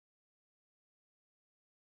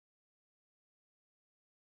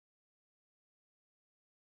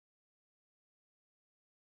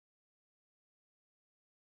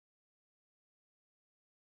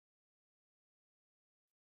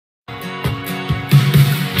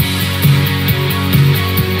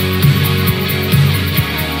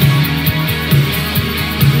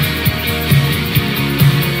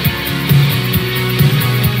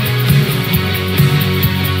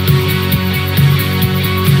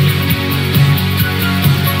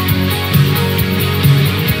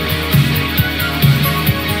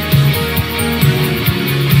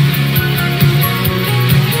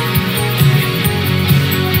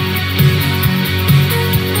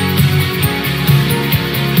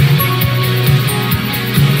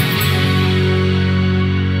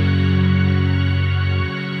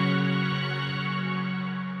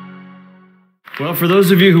Well, for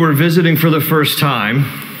those of you who are visiting for the first time,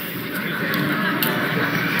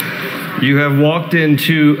 you have walked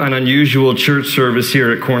into an unusual church service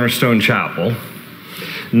here at Cornerstone Chapel.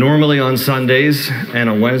 Normally on Sundays, and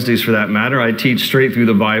on Wednesdays for that matter, I teach straight through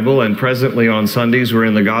the Bible, and presently on Sundays we're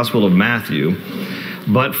in the Gospel of Matthew.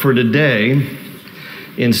 But for today,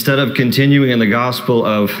 instead of continuing in the Gospel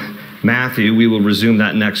of Matthew, we will resume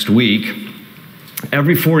that next week.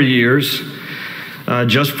 Every 4 years,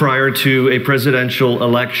 just prior to a presidential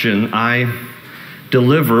election, I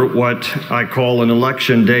deliver what I call an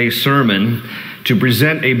election day sermon to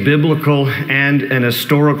present a biblical and an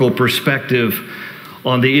historical perspective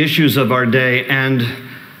on the issues of our day and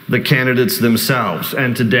the candidates themselves.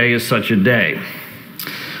 And today is such a day.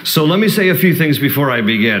 So let me say a few things before I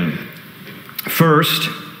begin. First,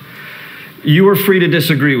 you are free to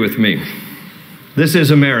disagree with me. This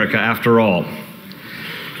is America, after all.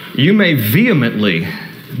 You may vehemently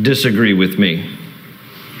disagree with me,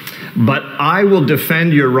 but I will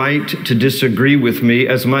defend your right to disagree with me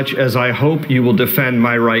as much as I hope you will defend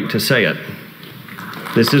my right to say it.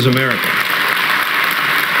 This is America.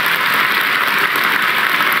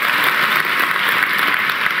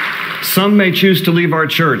 Some may choose to leave our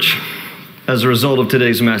church as a result of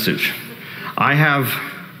today's message. I have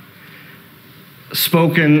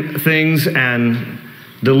spoken things and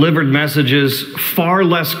delivered messages far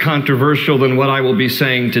less controversial than what I will be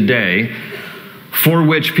saying today, for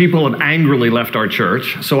which people have angrily left our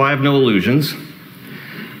church, so I have no illusions.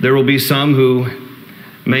 There will be some who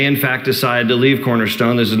may in fact decide to leave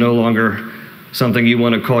Cornerstone. This is no longer something you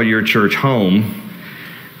want to call your church home.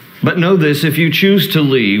 But know this, if you choose to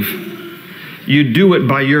leave, you do it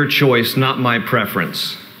by your choice, not my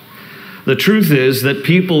preference. The truth is that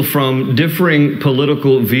people from differing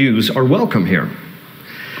political views are welcome here.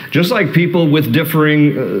 Just like people with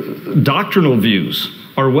differing doctrinal views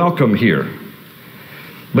are welcome here.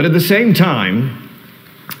 But at the same time,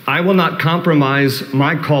 I will not compromise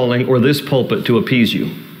my calling or this pulpit to appease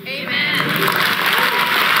you. Amen.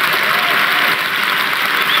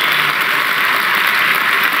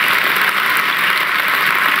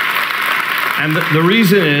 And the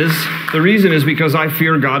reason is because I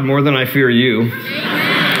fear God more than I fear you. Amen.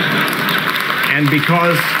 And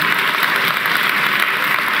because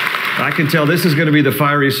I can tell this is going to be the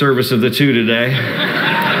fiery service of the two today.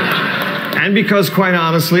 And because, quite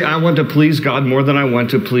honestly, I want to please God more than I want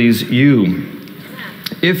to please you.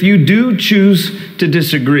 If you do choose to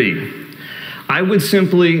disagree, I would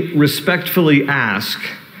simply respectfully ask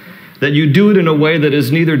that you do it in a way that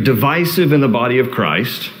is neither divisive in the body of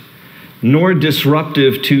Christ nor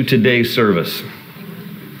disruptive to today's service.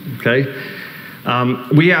 Okay?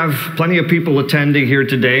 We have plenty of people attending here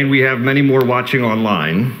today, and we have many more watching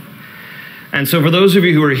online. And so for those of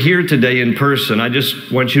you who are here today in person, I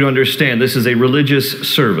just want you to understand this is a religious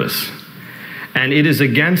service. And it is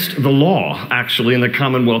against the law, actually, in the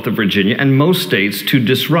Commonwealth of Virginia and most states to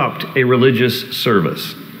disrupt a religious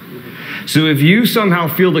service. So if you somehow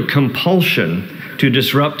feel the compulsion to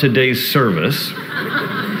disrupt today's service,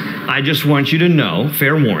 I just want you to know,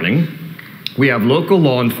 fair warning, we have local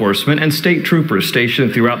law enforcement and state troopers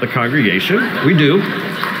stationed throughout the congregation. We do.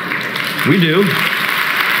 We do.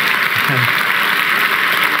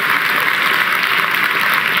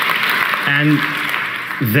 And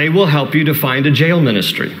they will help you to find a jail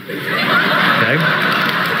ministry. Okay?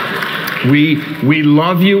 We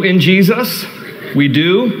love you in Jesus. We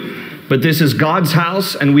do. But this is God's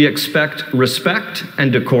house, and we expect respect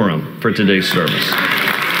and decorum for today's service.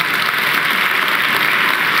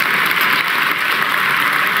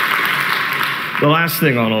 The last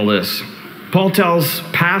thing on all this, Paul tells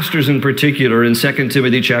pastors in particular in 2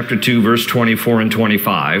 Timothy chapter 2, verse 24 and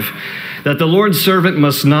 25, that the Lord's servant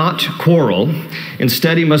must not quarrel.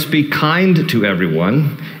 Instead, he must be kind to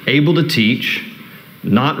everyone, able to teach,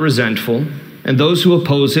 not resentful, and those who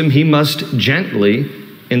oppose him, he must gently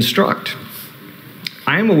instruct.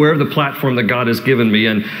 I am aware of the platform that God has given me,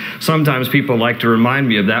 and sometimes people like to remind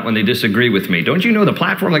me of that when they disagree with me. Don't you know the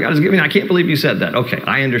platform that God has given me? I can't believe you said that. Okay,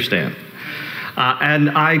 I understand.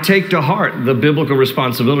 And I take to heart the biblical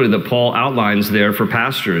responsibility that Paul outlines there for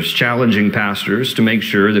pastors, challenging pastors to make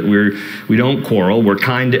sure that we don't quarrel, we're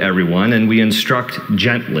kind to everyone, and we instruct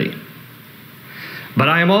gently. But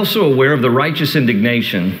I am also aware of the righteous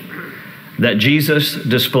indignation that Jesus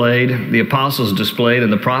displayed, the apostles displayed,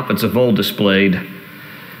 and the prophets of old displayed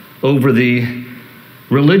over the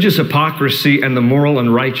religious hypocrisy and the moral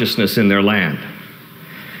unrighteousness in their land.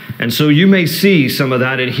 And so you may see some of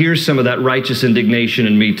that and hear some of that righteous indignation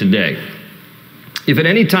in me today. If at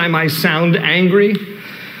any time I sound angry,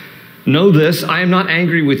 know this, I am not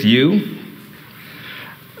angry with you.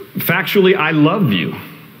 Factually, I love you,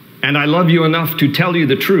 and I love you enough to tell you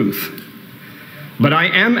the truth. But I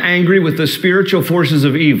am angry with the spiritual forces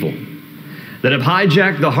of evil that have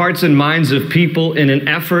hijacked the hearts and minds of people in an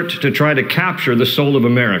effort to try to capture the soul of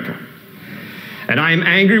America. And I am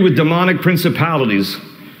angry with demonic principalities,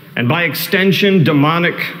 and by extension,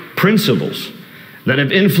 demonic principles that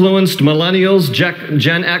have influenced millennials,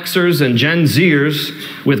 Gen Xers, and Gen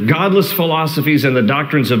Zers with godless philosophies and the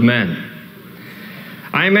doctrines of men.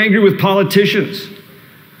 I am angry with politicians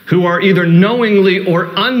who are either knowingly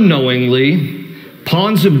or unknowingly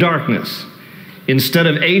pawns of darkness instead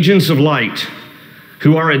of agents of light,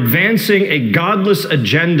 who are advancing a godless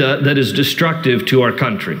agenda that is destructive to our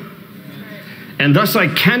country. And thus I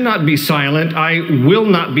cannot be silent, I will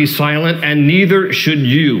not be silent, and neither should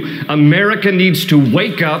you. America needs to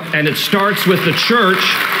wake up, and it starts with the Church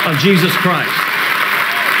of Jesus Christ.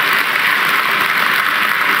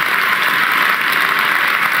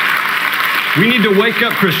 We need to wake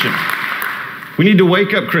up, Christian. We need to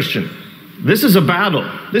wake up, Christian. This is a battle.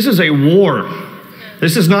 This is a war.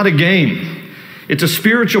 This is not a game. It's a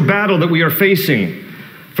spiritual battle that we are facing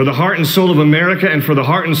for the heart and soul of America and for the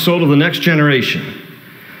heart and soul of the next generation.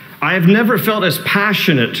 I have never felt as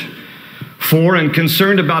passionate for and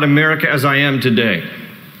concerned about America as I am today.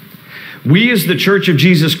 We as the Church of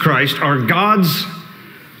Jesus Christ are God's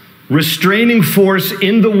restraining force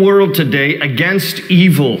in the world today against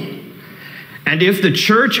evil. And if the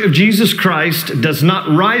Church of Jesus Christ does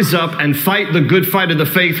not rise up and fight the good fight of the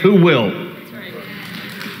faith, who will?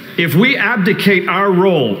 If we abdicate our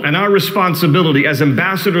role and our responsibility as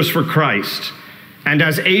ambassadors for Christ and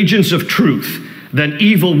as agents of truth, then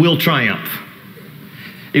evil will triumph.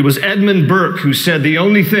 It was Edmund Burke who said the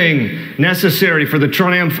only thing necessary for the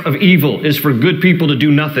triumph of evil is for good people to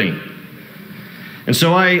do nothing. And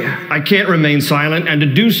so I can't remain silent, and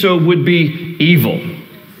to do so would be evil.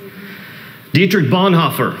 Dietrich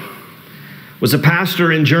Bonhoeffer was a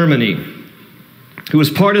pastor in Germany who was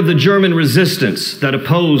part of the German resistance that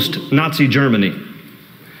opposed Nazi Germany.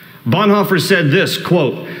 Bonhoeffer said this,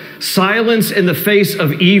 quote, "Silence in the face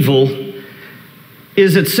of evil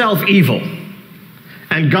is itself evil,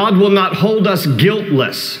 and God will not hold us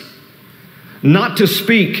guiltless. Not to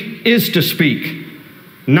speak is to speak.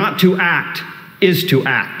 Not to act is to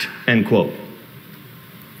act," end quote.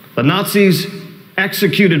 The Nazis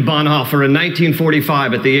executed Bonhoeffer in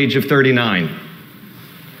 1945 at the age of 39.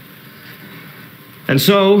 And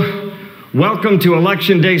so, welcome to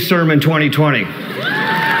Election Day Sermon 2020.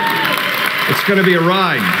 It's going to be a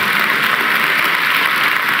ride.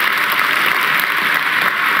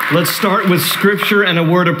 Let's start with scripture and a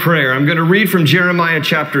word of prayer. I'm going to read from Jeremiah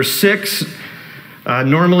chapter 6.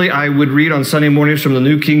 Normally I would read on Sunday mornings from the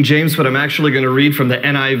New King James, but I'm actually going to read from the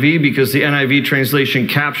NIV because the NIV translation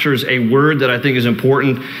captures a word that I think is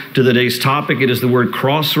important to today's topic. It is the word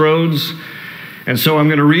crossroads. And so I'm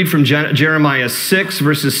going to read from Jeremiah 6,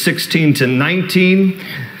 verses 16 to 19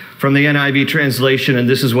 from the NIV translation, and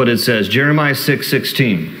this is what it says. Jeremiah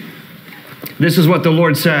 6:16. This is what the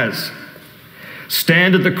Lord says.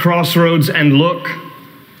 "Stand at the crossroads and look.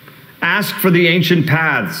 Ask for the ancient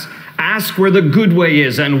paths. Ask where the good way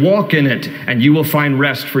is and walk in it, and you will find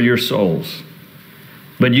rest for your souls.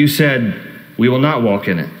 But you said, we will not walk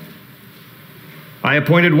in it. I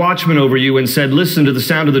appointed watchmen over you and said, listen to the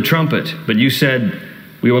sound of the trumpet. But you said,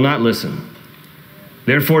 we will not listen.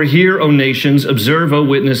 Therefore hear, O nations, observe, O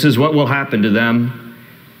witnesses, what will happen to them.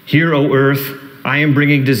 Hear, O earth, I am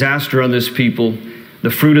bringing disaster on this people,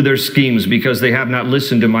 the fruit of their schemes, because they have not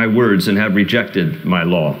listened to my words and have rejected my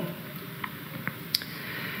law."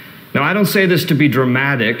 Now, I don't say this to be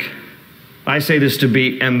dramatic. I say this to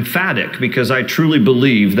be emphatic, because I truly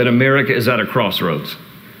believe that America is at a crossroads.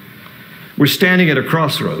 We're standing at a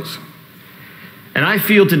crossroads. And I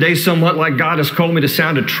feel today somewhat like God has called me to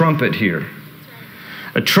sound a trumpet here.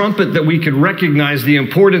 A trumpet that we could recognize the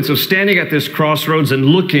importance of standing at this crossroads and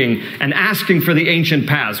looking and asking for the ancient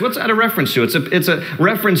paths. What's that a reference to? It's a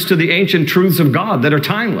reference to the ancient truths of God that are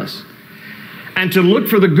timeless. And to look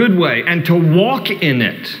for the good way and to walk in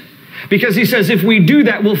it. Because he says if we do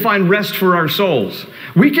that, we'll find rest for our souls.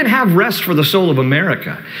 We can have rest for the soul of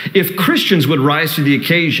America if Christians would rise to the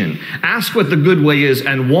occasion, ask what the good way is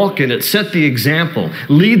and walk in it, set the example,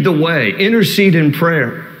 lead the way, intercede in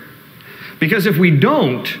prayer. Because if we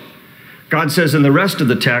don't, God says in the rest of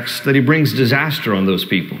the text that he brings disaster on those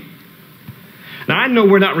people. Now, I know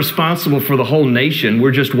we're not responsible for the whole nation.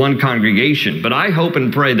 We're just one congregation. But I hope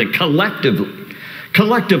and pray that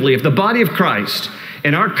collectively, if the body of Christ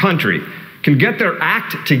in our country can get their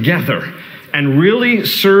act together and really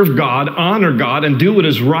serve God, honor God, and do what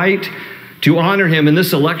is right to honor him in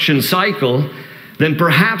this election cycle, then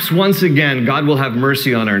perhaps once again God will have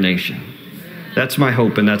mercy on our nation. That's my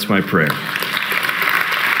hope and that's my prayer.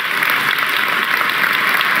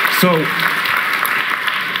 So,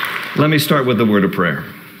 let me start with the word of prayer.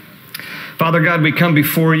 Father God, we come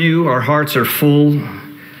before you. Our hearts are full.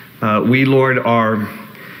 We, Lord, are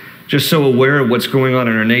just so aware of what's going on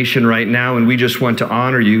in our nation right now, and we just want to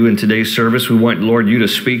honor you in today's service. We want, Lord, you to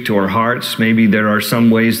speak to our hearts. Maybe there are some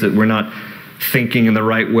ways that we're not thinking in the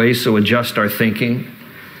right way, so adjust our thinking.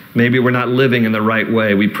 Maybe we're not living in the right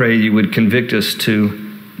way. We pray you would convict us to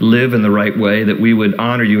live in the right way, that we would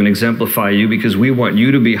honor you and exemplify you, because we want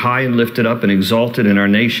you to be high and lifted up and exalted in our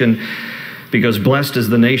nation, because blessed is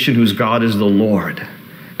the nation whose God is the Lord.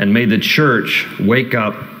 And may the church wake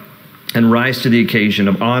up and rise to the occasion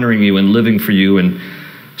of honoring you and living for you and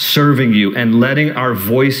serving you and letting our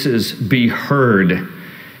voices be heard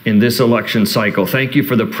in this election cycle. Thank you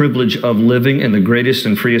for the privilege of living in the greatest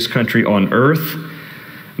and freest country on earth.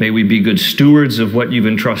 May we be good stewards of what you've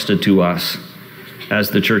entrusted to us as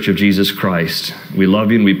the Church of Jesus Christ. We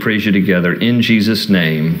love you and we praise you together in Jesus'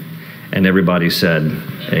 name. And everybody said,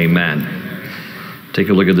 amen. Take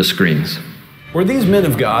a look at the screens. Were these men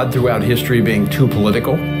of God throughout history being too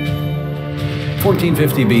political?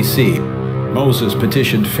 1450 BC, Moses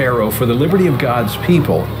petitioned Pharaoh for the liberty of God's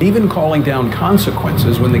people, even calling down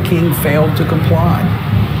consequences when the king failed to comply.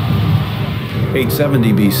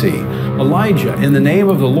 870 BC, Elijah, in the name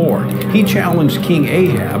of the Lord, he challenged King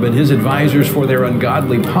Ahab and his advisors for their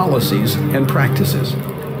ungodly policies and practices.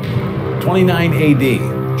 29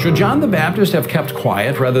 AD, should John the Baptist have kept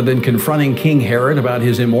quiet rather than confronting King Herod about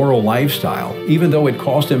his immoral lifestyle, even though it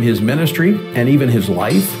cost him his ministry and even his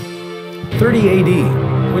life? 30 AD,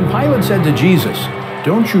 when Pilate said to Jesus,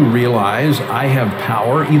 "Don't you realize I have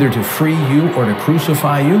power either to free you or to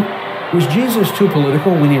crucify you?" Was Jesus too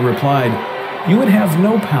political when he replied, "You would have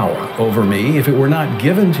no power over me if it were not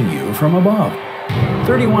given to you from above"?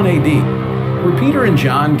 31 AD, were Peter and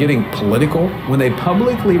John getting political when they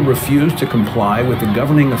publicly refused to comply with the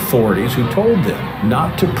governing authorities who told them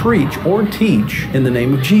not to preach or teach in the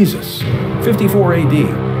name of Jesus? 54 AD,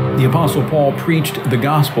 the Apostle Paul preached the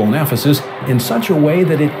gospel in Ephesus in such a way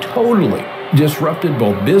that it totally disrupted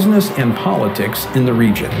both business and politics in the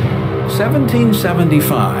region.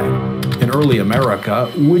 1775, in early America,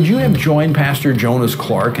 would you have joined Pastor Jonas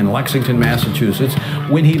Clark in Lexington, Massachusetts,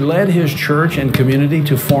 when he led his church and community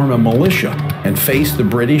to form a militia and face the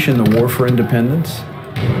British in the War for Independence?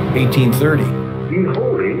 1830. Be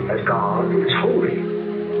holy as God is holy.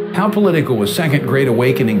 How political was Second Great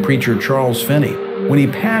Awakening preacher Charles Finney when he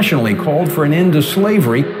passionately called for an end to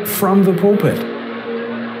slavery from the pulpit?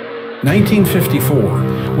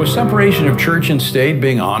 1954, was separation of church and state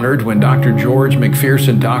being honored when Dr. George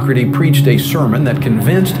McPherson Doherty preached a sermon that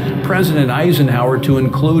convinced President Eisenhower to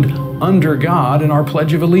include "under God" in our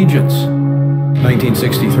Pledge of Allegiance?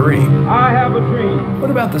 1963. I have a dream. What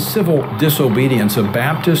about the civil disobedience of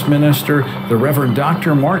Baptist minister, the Reverend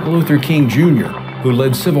Dr. Martin Luther King Jr., who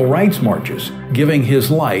led civil rights marches, giving his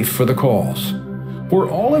life for the cause? Were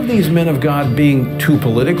all of these men of God being too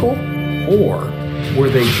political, or were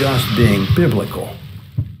they just being biblical?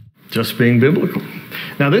 Just being biblical.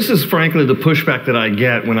 Now, this is frankly the pushback that I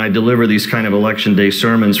get when I deliver these kind of election day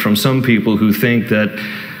sermons from some people who think that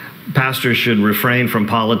pastors should refrain from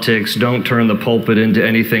politics, don't turn the pulpit into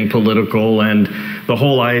anything political, and the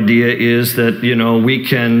whole idea is that, we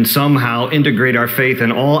can somehow integrate our faith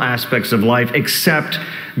in all aspects of life except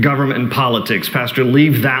government and politics. Pastor,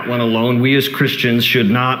 leave that one alone. We as Christians should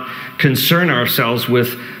not concern ourselves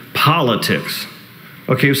with politics.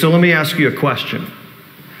 Okay, so let me ask you a question.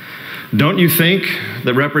 Don't you think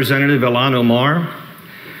that Representative Ilhan Omar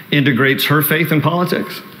integrates her faith in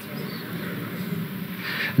politics?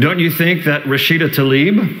 Don't you think that Rashida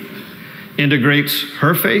Tlaib integrates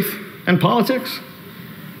her faith in politics?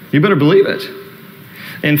 You better believe it.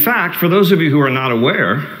 In fact, for those of you who are not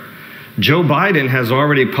aware, Joe Biden has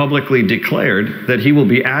already publicly declared that he will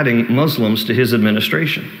be adding Muslims to his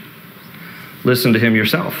administration. Listen to him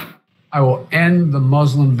yourself. I will end the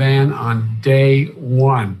Muslim ban on day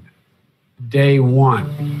one. Day one.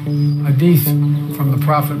 Hadith from the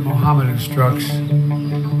Prophet Muhammad instructs,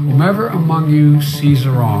 whomever among you sees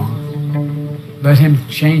a wrong, let him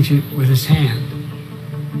change it with his hand.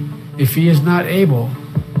 If he is not able,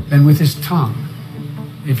 then with his tongue.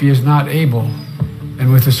 If he is not able,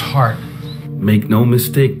 then with his heart. Make no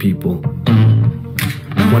mistake, people.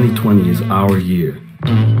 2020 is our year.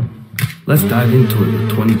 Let's dive into it with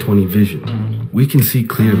 2020 vision. We can see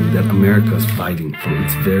clearly that America is fighting for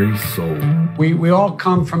its very soul. We all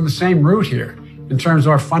come from the same root here in terms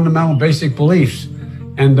of our fundamental basic beliefs.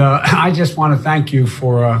 And I just want to thank you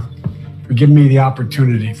for for giving me the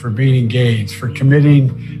opportunity, for being engaged, for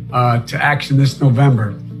committing to action this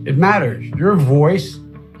November. It matters. Your voice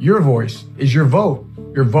is your vote.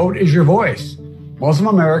 Your vote is your voice.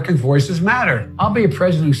 Muslim Americans' voices matter. I'll be a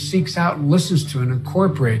president who seeks out and listens to and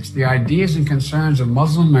incorporates the ideas and concerns of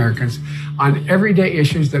Muslim Americans on everyday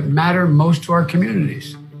issues that matter most to our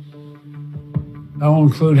communities. That will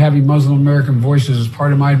include having Muslim American voices as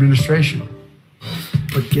part of my administration.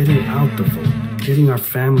 But getting out the vote, getting our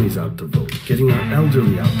families out to vote, getting our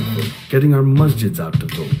elderly out to vote, getting our masjids out to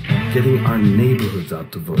vote, getting our neighborhoods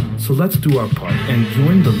out to vote. So let's do our part and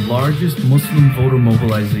join the largest Muslim voter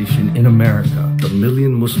mobilization in America, the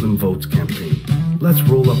Million Muslim Votes campaign. Let's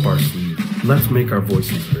roll up our sleeves. Let's make our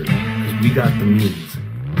voices heard. Because we got the means,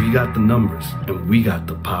 we got the numbers, and we got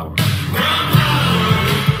the power.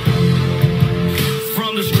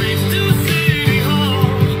 From the streets to City Hall,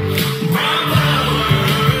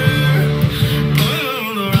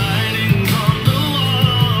 the writings on the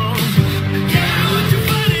walls. Get what you're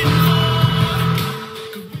fighting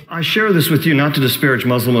for. I share this with you not to disparage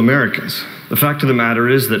Muslim Americans. The fact of the matter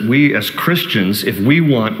is that we as Christians, if we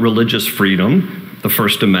want religious freedom, the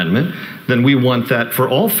First Amendment, then we want that for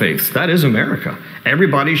all faiths. That is America.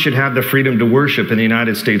 Everybody should have the freedom to worship in the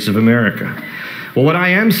United States of America. Well, what I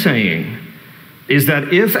am saying is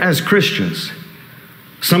that if, as Christians,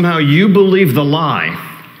 somehow you believe the lie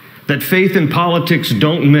that faith and politics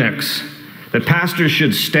don't mix, that pastors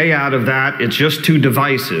should stay out of that, it's just too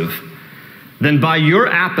divisive, then by your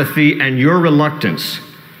apathy and your reluctance,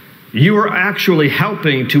 you are actually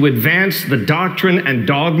helping to advance the doctrine and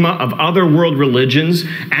dogma of other world religions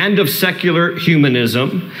and of secular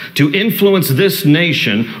humanism to influence this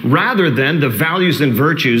nation rather than the values and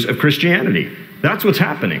virtues of Christianity. That's what's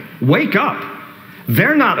happening. Wake up.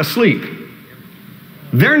 They're not asleep.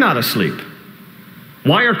 They're not asleep.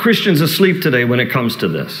 Why are Christians asleep today when it comes to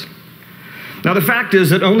this? Now, the fact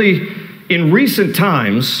is that only in recent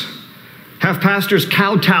times have pastors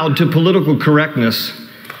kowtowed to political correctness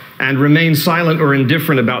and remained silent or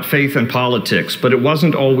indifferent about faith and politics, but it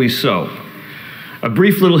wasn't always so. A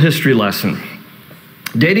brief little history lesson.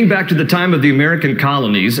 Dating back to the time of the American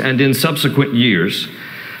colonies and in subsequent years,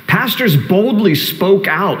 pastors boldly spoke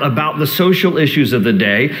out about the social issues of the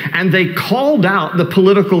day, and they called out the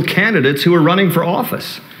political candidates who were running for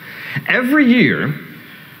office. Every year,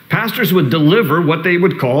 pastors would deliver what they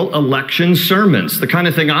would call election sermons, the kind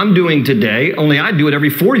of thing I'm doing today, only I do it every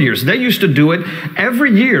 4 years. They used to do it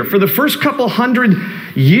every year. For the first couple hundred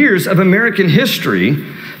years of American history,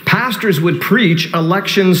 pastors would preach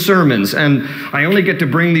election sermons. And I only get to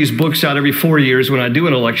bring these books out every 4 years when I do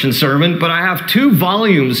an election sermon, but I have 2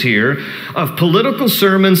 volumes here of political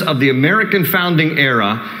sermons of the American founding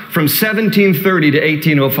era from 1730 to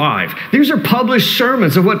 1805. These are published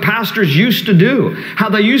sermons of what pastors used to do, how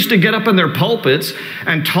they used to get up in their pulpits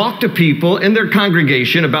and talk to people in their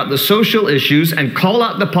congregation about the social issues and call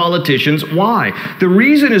out the politicians. Why? The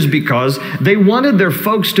reason is because they wanted their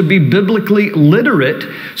folks to be biblically literate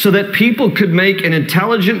so that people could make an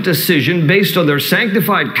intelligent decision based on their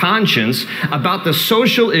sanctified conscience about the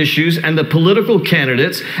social issues and the political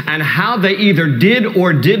candidates and how they either did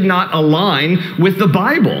or did not align with the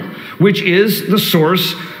Bible, which is the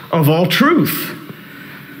source of all truth.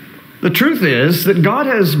 The truth is that God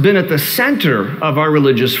has been at the center of our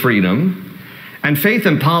religious freedom, and faith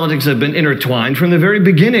and politics have been intertwined from the very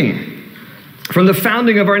beginning, from the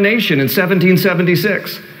founding of our nation in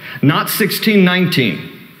 1776, not 1619.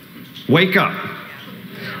 Wake up.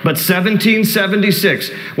 But 1776,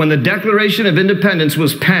 when the Declaration of Independence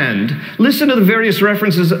was penned, listen to the various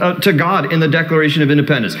references to God in the Declaration of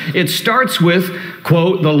Independence. It starts with,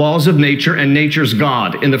 quote, the laws of nature and nature's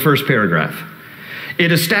God in the first paragraph.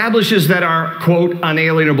 It establishes that our, quote,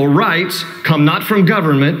 unalienable rights come not from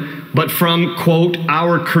government, but from, quote,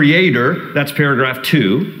 our Creator. That's paragraph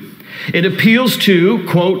 2. It appeals to,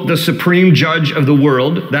 quote, the supreme judge of the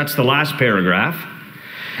world. That's the last paragraph.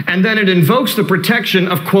 And then it invokes the protection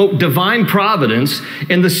of, quote, divine providence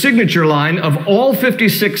in the signature line of all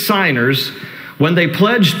 56 signers when they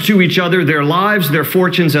pledged to each other their lives, their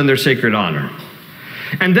fortunes, and their sacred honor.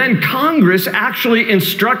 And then Congress actually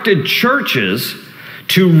instructed churches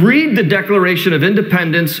to read the Declaration of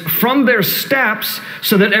Independence from their steps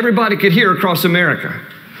so that everybody could hear across America.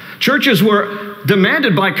 Churches were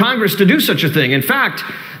demanded by Congress to do such a thing. In fact,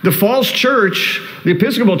 the Falls Church, the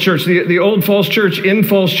Episcopal Church, the old Falls Church in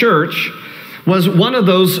Falls Church, was one of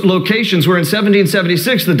those locations where in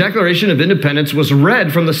 1776 the Declaration of Independence was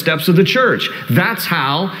read from the steps of the church. That's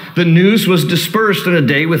how the news was dispersed in a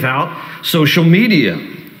day without social media.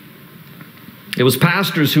 It was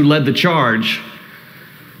pastors who led the charge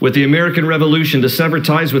with the American Revolution to sever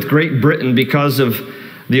ties with Great Britain because of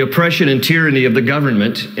the oppression and tyranny of the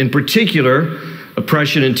government, in particular,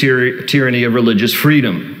 oppression and tyranny of religious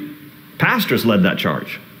freedom. Pastors led that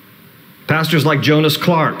charge. Pastors like Jonas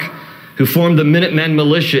Clark, who formed the Minutemen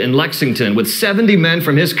militia in Lexington with 70 men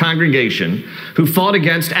from his congregation who fought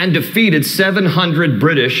against and defeated 700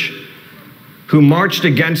 British who marched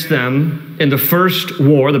against them in the first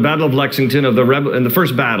war, the Battle of Lexington, in the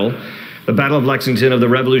first battle, the Battle of Lexington of the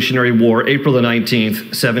Revolutionary War, April the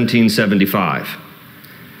 19th, 1775.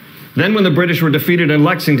 Then when the British were defeated in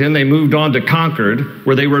Lexington, they moved on to Concord,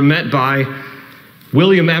 where they were met by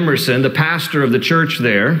William Emerson, the pastor of the church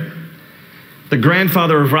there, the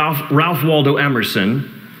grandfather of Ralph Waldo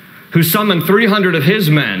Emerson, who summoned 300 of his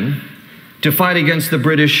men to fight against the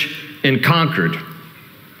British in Concord.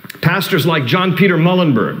 Pastors like John Peter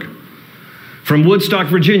Muhlenberg from Woodstock,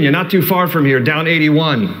 Virginia, not too far from here, down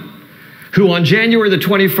 81, who on January the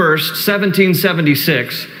 21st,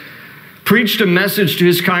 1776, preached a message to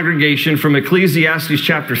his congregation from Ecclesiastes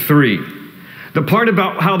chapter 3. The part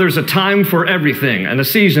about how there's a time for everything and a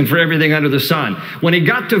season for everything under the sun. When he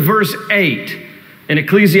got to verse 8 in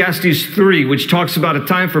Ecclesiastes 3, which talks about a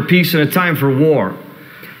time for peace and a time for war,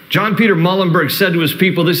 John Peter Muhlenberg said to his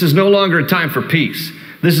people, this is no longer a time for peace.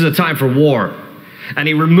 This is a time for war. And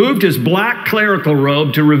he removed his black clerical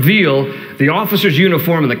robe to reveal the officer's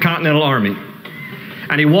uniform in the Continental Army.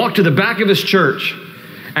 And he walked to the back of his church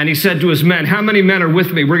and he said to his men, how many men are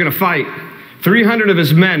with me? We're going to fight. 300 of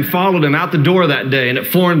his men followed him out the door that day, and it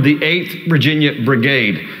formed the 8th Virginia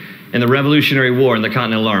Brigade in the Revolutionary War in the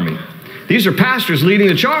Continental Army. These are pastors leading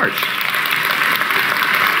the charge.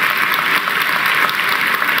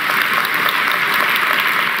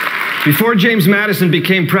 Before James Madison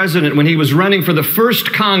became president, when he was running for the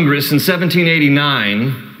first Congress in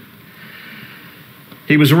 1789,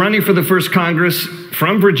 he was running for the first Congress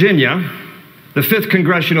from Virginia, the 5th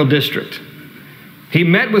Congressional District. He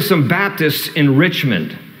met with some Baptists in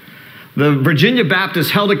Richmond. The Virginia Baptists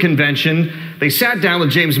held a convention. They sat down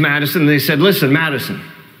with James Madison and they said, listen, Madison,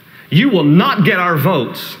 you will not get our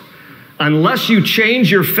votes unless you change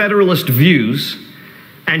your Federalist views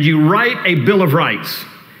and you write a Bill of Rights,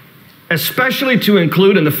 especially to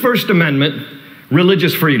include in the First Amendment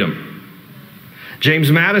religious freedom. James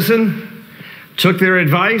Madison took their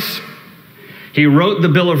advice. He wrote the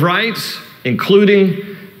Bill of Rights, including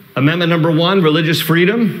Amendment number 1, religious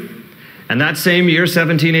freedom. And that same year,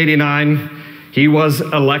 1789, he was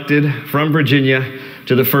elected from Virginia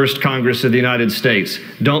to the first Congress of the United States.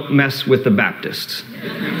 Don't mess with the Baptists.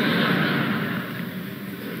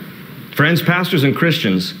 Friends, pastors and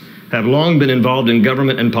Christians have long been involved in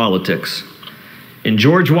government and politics. In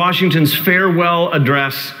George Washington's farewell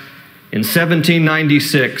address in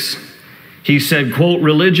 1796, he said, quote,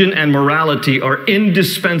 religion and morality are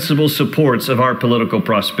indispensable supports of our political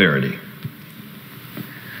prosperity.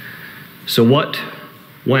 So what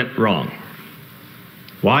went wrong?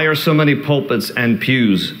 Why are so many pulpits and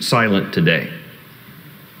pews silent today?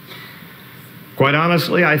 Quite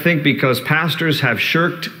honestly, I think because pastors have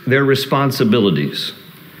shirked their responsibilities,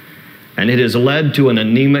 and it has led to an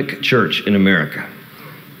anemic church in America.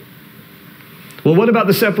 Well, what about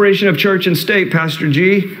the separation of church and state, Pastor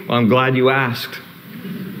G? Well, I'm glad you asked.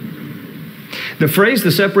 The phrase,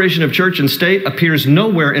 the separation of church and state, appears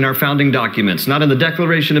nowhere in our founding documents. Not in the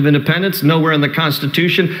Declaration of Independence, nowhere in the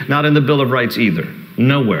Constitution, not in the Bill of Rights either.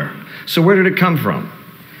 Nowhere. So where did it come from?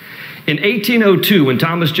 In 1802, when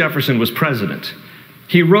Thomas Jefferson was president,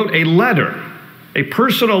 he wrote a letter, a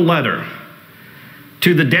personal letter,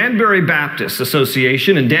 to the Danbury Baptist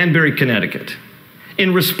Association in Danbury, Connecticut,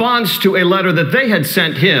 in response to a letter that they had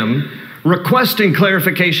sent him requesting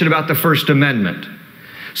clarification about the First Amendment.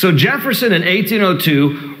 So Jefferson in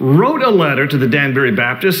 1802 wrote a letter to the Danbury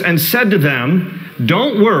Baptists and said to them,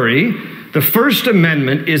 don't worry, the First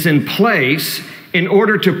Amendment is in place in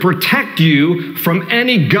order to protect you from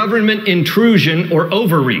any government intrusion or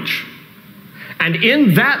overreach. And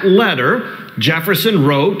in that letter, Jefferson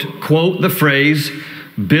wrote, quote, the phrase,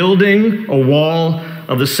 building a wall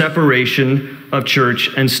of the separation of church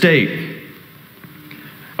and state.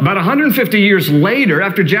 About 150 years later,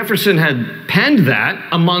 after Jefferson had penned that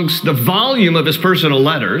amongst the volume of his personal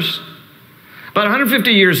letters, about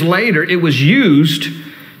 150 years later, it was used,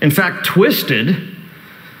 in fact, twisted,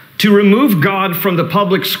 to remove God from the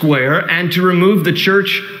public square and to remove the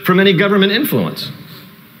church from any government influence.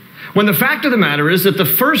 When the fact of the matter is that the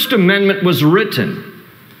First Amendment was written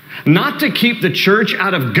not to keep the church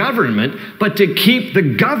out of government, but to keep the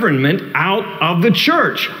government out of the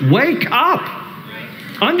church. Wake up.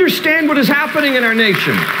 Understand what is happening in our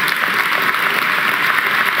nation.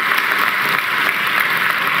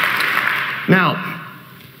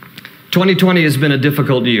 2020 has been a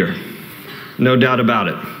difficult year, no doubt about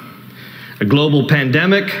it. A global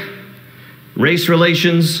pandemic, race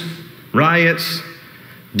relations, riots,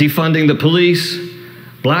 defunding the police,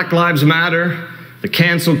 Black Lives Matter, the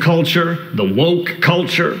cancel culture, the woke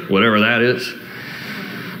culture, whatever that is,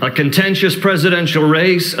 a contentious presidential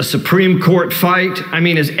race, a Supreme Court fight. I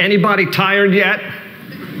mean, is anybody tired yet?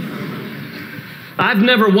 I've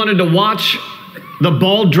never wanted to watch the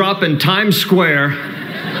ball drop in Times Square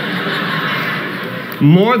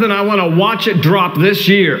more than I want to watch it drop this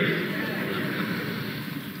year.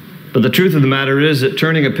 But the truth of the matter is that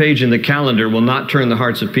turning a page in the calendar will not turn the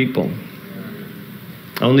hearts of people.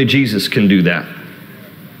 Only Jesus can do that.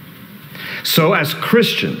 So as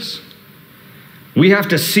Christians, we have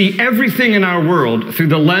to see everything in our world through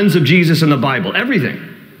the lens of Jesus and the Bible. Everything.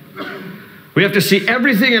 We have to see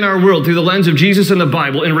everything in our world through the lens of Jesus and the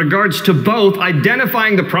Bible in regards to both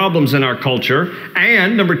identifying the problems in our culture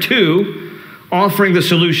and, number two, offering the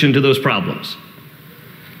solution to those problems.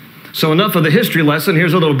 So enough of the history lesson,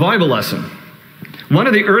 here's a little Bible lesson. One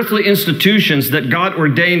of the earthly institutions that God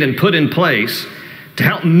ordained and put in place to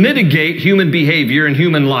help mitigate human behavior and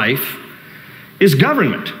human life is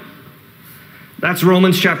government. That's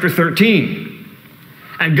Romans chapter 13.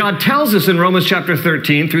 And God tells us in Romans chapter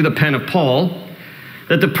 13 through the pen of Paul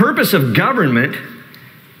that the purpose of government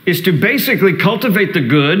is to basically cultivate the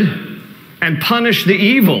good and punish the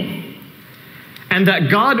evil. And that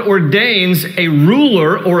God ordains a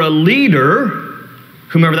ruler or a leader,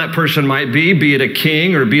 whomever that person might be it a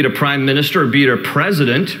king or be it a prime minister or be it a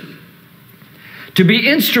president, to be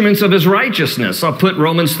instruments of his righteousness. I'll put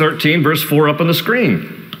Romans 13 verse 4 up on the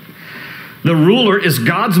screen. The ruler is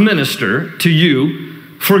God's minister to you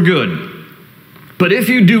for good. But if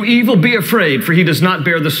you do evil, be afraid, for he does not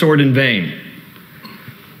bear the sword in vain.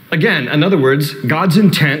 Again, in other words, God's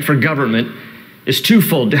intent for government is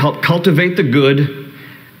twofold: to help cultivate the good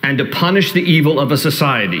and to punish the evil of a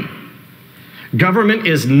society. Government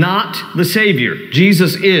is not the Savior.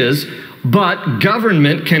 Jesus is, but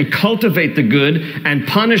government can cultivate the good and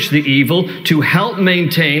punish the evil to help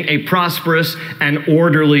maintain a prosperous and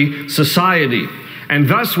orderly society. And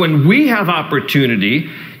thus, when we have opportunity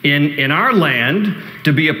in our land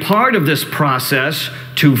to be a part of this process,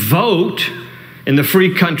 to vote in the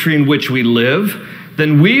free country in which we live,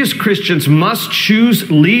 then we as Christians must choose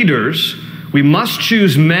leaders. We must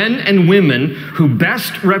choose men and women who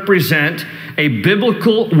best represent a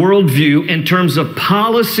biblical worldview in terms of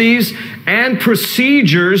policies and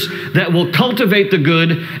procedures that will cultivate the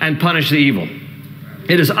good and punish the evil.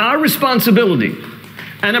 It is our responsibility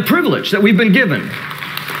and a privilege that we've been given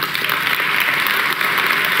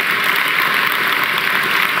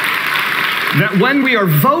that when we are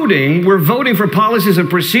voting, we're voting for policies and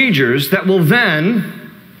procedures that will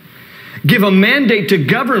then give a mandate to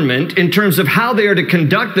government in terms of how they are to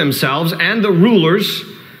conduct themselves and the rulers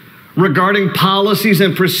regarding policies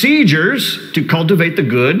and procedures to cultivate the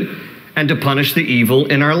good and to punish the evil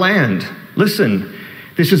in our land. Listen,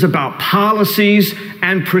 this is about policies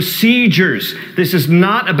and procedures. This is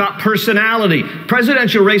not about personality.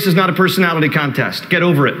 Presidential race is not a personality contest. Get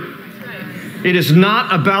over it. It is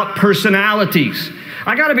not about personalities.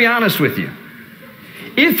 I got to be honest with you.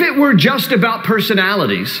 If it were just about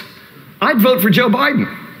personalities, I'd vote for Joe Biden.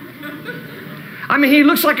 I mean, he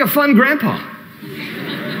looks like a fun grandpa.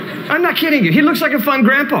 I'm not kidding you. He looks like a fun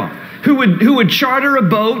grandpa who would charter a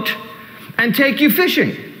boat and take you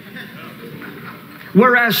fishing.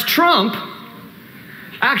 Whereas Trump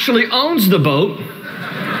actually owns the boat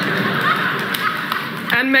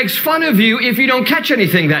and makes fun of you if you don't catch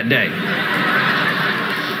anything that day.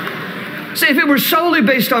 See, if it were solely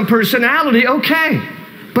based on personality, okay,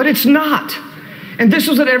 but it's not. And this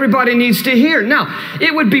is what everybody needs to hear. Now,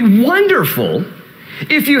 it would be wonderful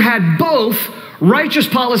if you had both righteous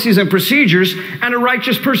policies and procedures and a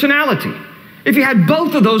righteous personality. If you had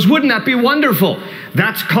both of those, wouldn't that be wonderful?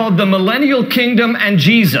 That's called the millennial kingdom and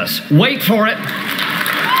Jesus. Wait for it.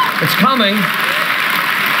 It's coming.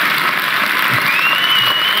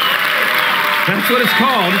 That's what it's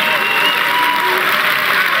called.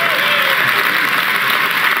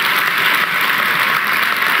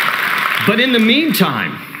 But in the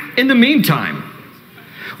meantime,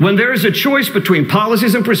 when there is a choice between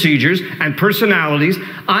policies and procedures and personalities,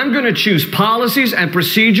 I'm going to choose policies and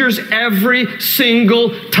procedures every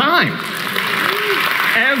single time.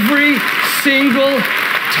 Every single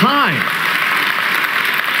time.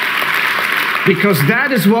 Because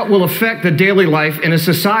that is what will affect the daily life in a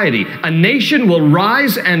society. A nation will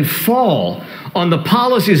rise and fall on the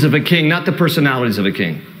policies of a king, not the personalities of a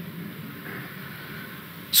king.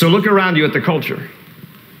 So look around you at the culture.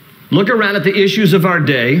 Look around at the issues of our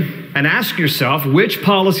day and ask yourself which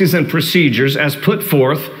policies and procedures, as put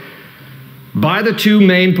forth by the two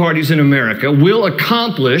main parties in America, will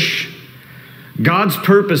accomplish God's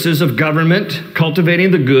purposes of government,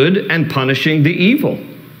 cultivating the good and punishing the evil.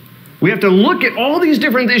 We have to look at all these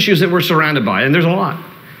different issues that we're surrounded by, and there's a lot.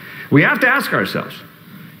 We have to ask ourselves,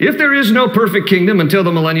 if there is no perfect kingdom until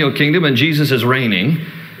the millennial kingdom and Jesus is reigning,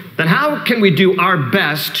 then how can we do our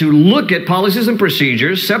best to look at policies and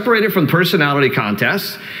procedures separated from personality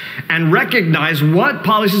contests and recognize what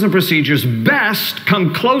policies and procedures best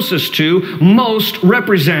come closest to, most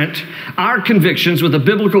represent our convictions with a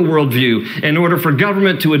biblical worldview in order for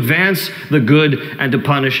government to advance the good and to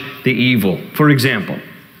punish the evil? For example,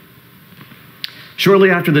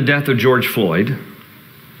 shortly after the death of George Floyd,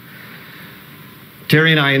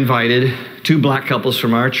 Terry and I invited two black couples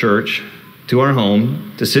from our church to our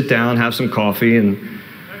home to sit down, have some coffee and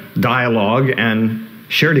dialogue and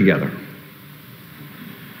share together.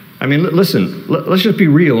 I mean, listen, let's just be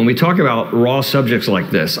real. When we talk about raw subjects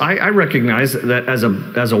like this, I recognize that as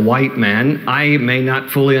a white man, I may not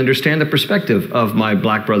fully understand the perspective of my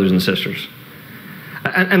black brothers and sisters.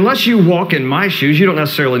 Unless you walk in my shoes, you don't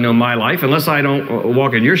necessarily know my life. Unless I don't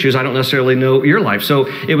walk in your shoes, I don't necessarily know your life. So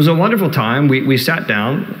it was a wonderful time. We sat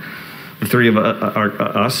down, the three of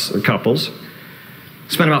us couples,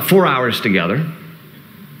 spent about 4 hours together.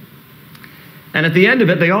 And at the end of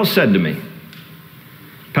it, they all said to me,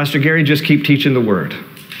 Pastor Gary, just keep teaching the word.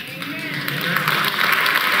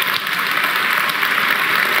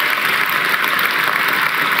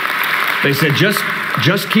 They said,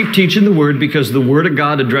 just keep teaching the word, because the word of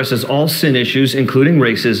God addresses all sin issues, including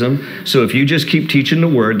racism. So if you just keep teaching the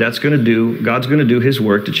word, God's going to do his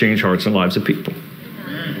work to change hearts and lives of people.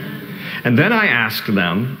 And then I asked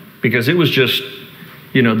them, because it was just,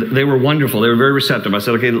 they were wonderful. They were very receptive. I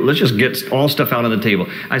said, okay, let's just get all stuff out on the table.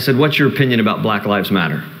 I said, what's your opinion about Black Lives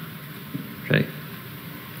Matter? Okay.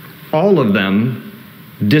 All of them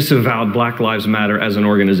disavowed Black Lives Matter as an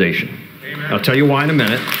organization. Amen. I'll tell you why in a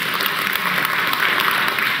minute.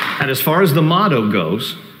 And as far as the motto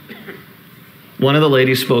goes, one of the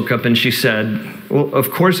ladies spoke up and she said, well,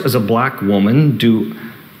 of course, as a black woman, do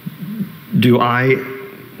I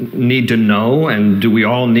need to know, and do we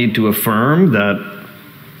all need to affirm that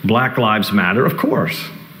Black Lives Matter? Of course.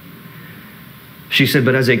 She said,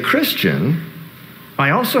 but as a Christian, I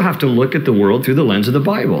also have to look at the world through the lens of the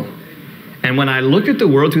Bible. And when I look at the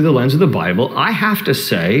world through the lens of the Bible, I have to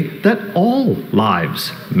say that all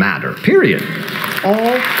lives matter, period.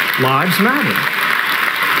 All lives matter.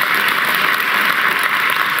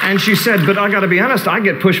 And she said, but I got to be honest, I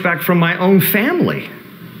get pushback from my own family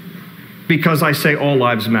because I say all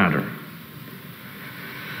lives matter.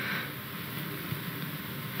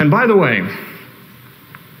 And by the way,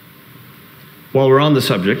 while we're on the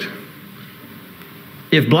subject,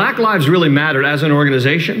 if Black Lives really mattered as an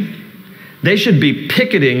organization, they should be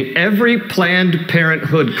picketing every Planned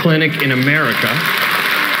Parenthood clinic in America.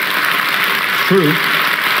 True.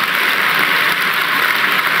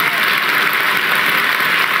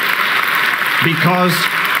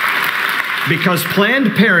 Because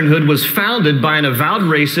Planned Parenthood was founded by an avowed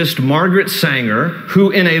racist, Margaret Sanger, who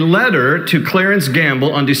in a letter to Clarence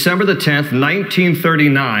Gamble on December the 10th,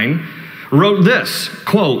 1939, wrote this,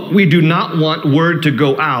 quote, "We do not want word to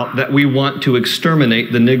go out that we want to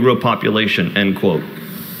exterminate the Negro population," end quote.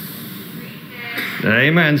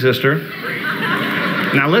 Amen, sister.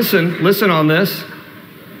 Now listen on this.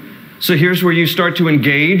 So here's where you start to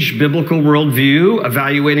engage biblical worldview,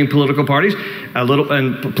 evaluating political parties,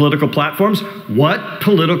 and political platforms. What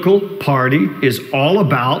political party is all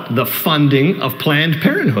about the funding of Planned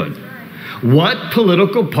Parenthood? What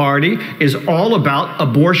political party is all about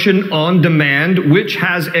abortion on demand, which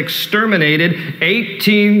has exterminated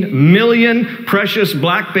 18 million precious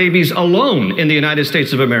black babies alone in the United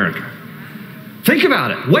States of America? Think about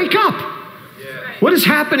it. Wake up. What is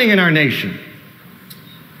happening in our nation?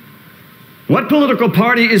 What political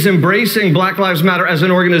party is embracing Black Lives Matter as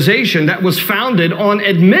an organization that was founded on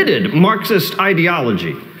admitted Marxist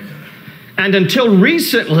ideology, and until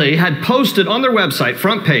recently had posted on their website,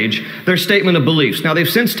 front page, their statement of beliefs? Now, they've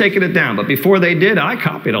since taken it down, but before they did, I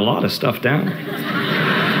copied a lot of stuff down.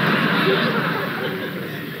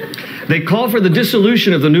 They call for the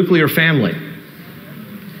dissolution of the nuclear family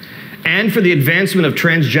and for the advancement of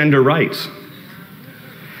transgender rights.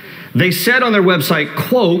 They said on their website,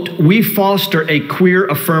 quote, "We foster a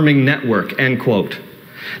queer-affirming network," end quote.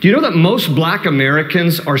 Do you know that most black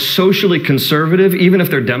Americans are socially conservative, even if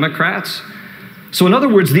they're Democrats? So in other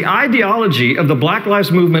words, the ideology of the Black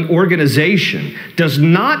Lives Movement organization does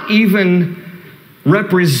not even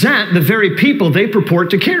represent the very people they purport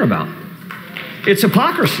to care about. It's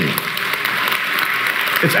hypocrisy.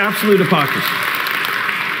 It's absolute hypocrisy.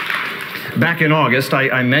 Back in August,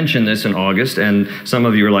 I mentioned this in August, and some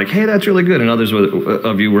of you were like, hey, that's really good, and others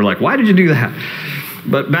of you were like, why did you do that?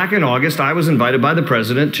 But back in August, I was invited by the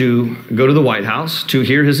president to go to the White House to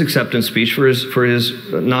hear his acceptance speech for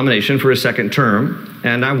his nomination for his second term,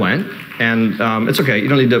 and I went, and it's okay, you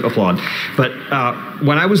don't need to applaud. But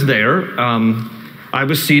when I was there, I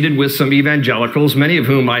was seated with some evangelicals, many of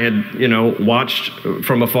whom I had, watched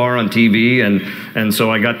from afar on TV, and so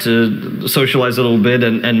I got to socialize a little bit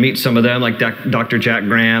and meet some of them, like Dr. Jack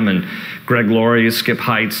Graham and Greg Laurie, Skip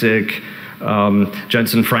Heitzig,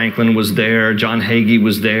 Jensen Franklin was there, John Hagee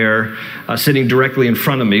was there. Sitting directly in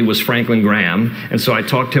front of me was Franklin Graham, and so I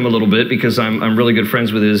talked to him a little bit because I'm really good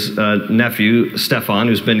friends with his nephew, Stefan,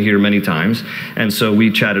 who's been here many times, and so we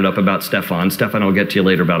chatted up about Stefan. Stefan, I'll get to you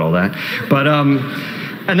later about all that. But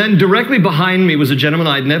and then directly behind me was a gentleman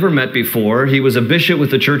I'd never met before. He was a bishop with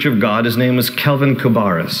the Church of God. His name was Kelvin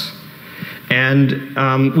Kubaris.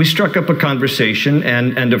 And we struck up a conversation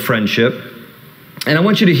and a friendship. And I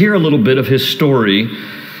want you to hear a little bit of his story.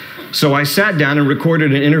 So I sat down and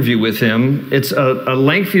recorded an interview with him. It's a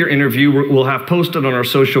lengthier interview we'll have posted on our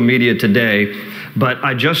social media today, but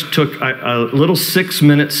I just took a little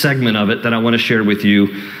 6-minute segment of it that I want to share with you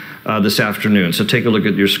this afternoon. So take a look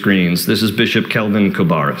at your screens. This is Bishop Kelvin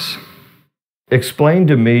Kubaris. Explain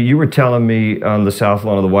to me, you were telling me on the South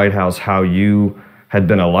Lawn of the White House how you had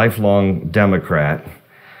been a lifelong Democrat.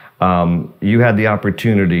 You had the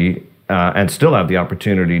opportunity and still have the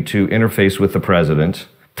opportunity to interface with the president.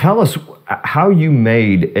 Tell us how you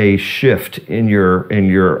made a shift in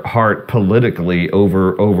your heart politically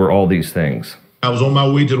over all these things. I was on my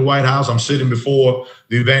way to the White House. I'm sitting before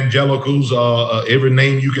the evangelicals, every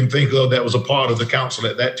name you can think of that was a part of the council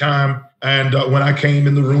at that time. And when I came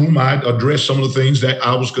in the room, I addressed some of the things that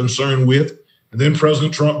I was concerned with. And then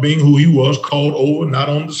President Trump, being who he was, called over, not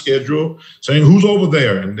on the schedule, saying, who's over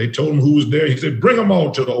there? And they told him who was there. He said, bring them all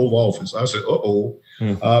to the Oval Office. I said,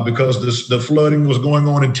 because the flooding was going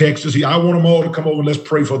on in Texas. I want them all to come over. Let's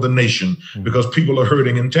pray for the nation because people are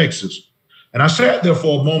hurting in Texas. And I sat there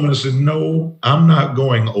for a moment and said, no, I'm not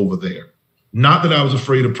going over there. Not that I was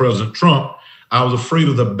afraid of President Trump. I was afraid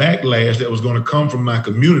of the backlash that was going to come from my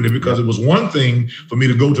community, because it was one thing for me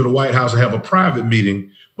to go to the White House and have a private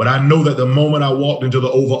meeting. But I know that the moment I walked into the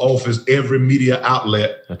Oval Office, every media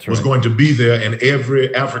outlet was going to be there, and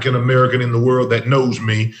every African-American in the world that knows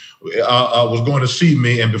me was going to see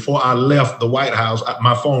me. And before I left the White House,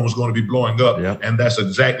 my phone was going to be blowing up. Yep. And that's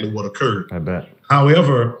exactly what occurred. I bet.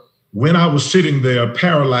 However, when I was sitting there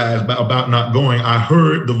paralyzed about not going, I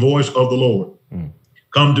heard the voice of the Lord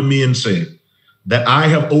come to me and say that I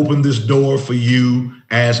have opened this door for you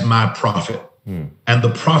as my prophet. And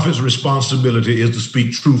the prophet's responsibility is to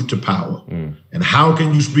speak truth to power. And how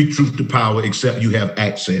can you speak truth to power except you have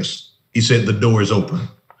access? He said, the door is open.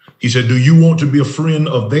 He said, do you want to be a friend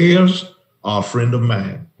of theirs or a friend of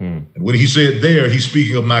mine? And when he said there, he's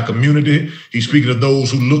speaking of my community. He's speaking of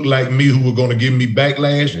those who look like me, who are going to give me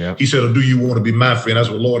backlash. Yep. He said, or do you want to be my friend? I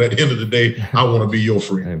said, well, Lord, at the end of the day, I want to be your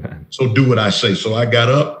friend. Amen. So do what I say. So I got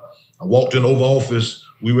up, I walked in the Oval Office.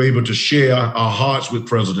 We were able to share our hearts with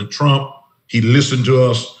President Trump. He listened to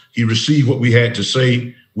us. He received what we had to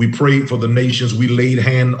say. We prayed for the nations. We laid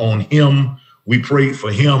hand on him. We prayed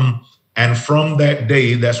for him. And from that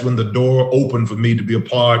day, that's when the door opened for me to be a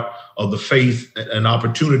part of the Faith and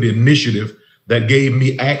Opportunity Initiative that gave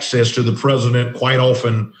me access to the president quite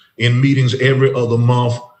often in meetings every other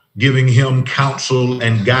month, giving him counsel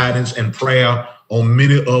and guidance and prayer on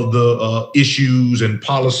many of the issues and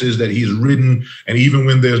policies that he's written. And even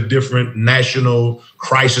when there's different national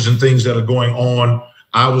crises and things that are going on,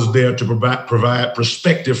 I was there to provide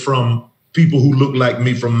perspective from people who look like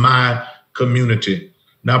me, from my community.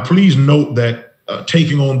 Now, please note that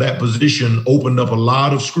taking on that position opened up a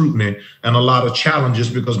lot of scrutiny and a lot of challenges,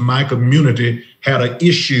 because my community had an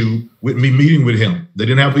issue with me meeting with him. They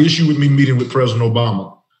didn't have an issue with me meeting with President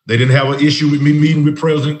Obama. They didn't have an issue with me meeting with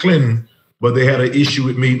President Clinton, but they had an issue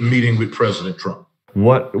with me meeting with President Trump.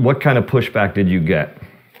 What kind of pushback did you get?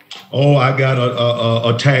 Oh, I got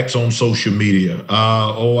attacks on social media.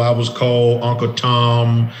 I was called Uncle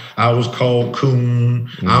Tom. I was called Coon.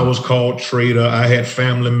 I was called traitor. I had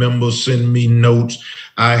family members send me notes.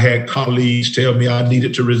 I had colleagues tell me I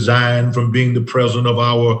needed to resign from being the president of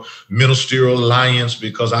our ministerial alliance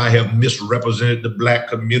because I have misrepresented the Black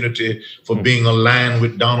community for being aligned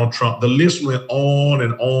with Donald Trump. The list went on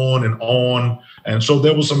and on and on. And so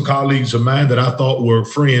there were some colleagues of mine that I thought were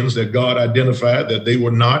friends that God identified that they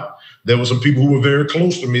were not, There were some people who were very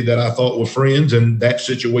close to me that I thought were friends, and that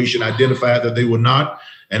situation identified that they were not.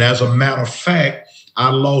 And as a matter of fact, I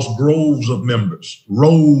lost rows of members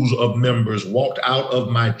walked out of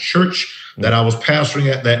my church that I was pastoring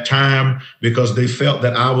at that time because they felt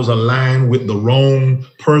that I was aligned with the wrong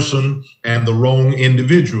person and the wrong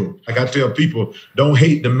individual. Like I tell people, don't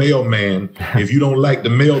hate the mailman. If you don't like the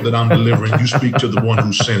mail that I'm delivering, you speak to the one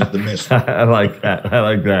who sent the message. I like that. I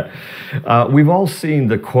like that. We've all seen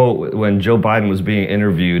the quote when Joe Biden was being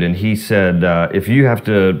interviewed, and he said, if you have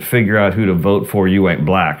to figure out who to vote for, you ain't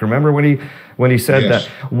black. Remember when he said Yes.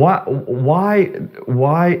 that?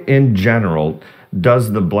 Why in general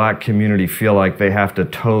does the black community feel like they have to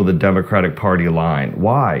toe the Democratic Party line?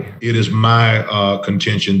 Why? It is my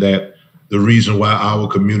contention that the reason why our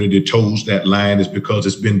community toes that line is because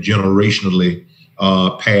it's been generationally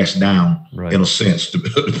passed down, Right. in a sense, to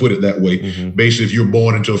put it that way. Mm-hmm. Basically, if you're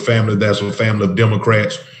born into a family that's a family of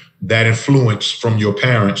Democrats, that influence from your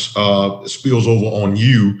parents spills over on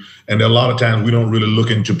you. And a lot of times we don't really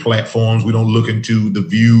look into platforms. We don't look into the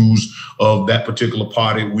views of that particular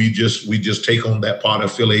party. We just take on that party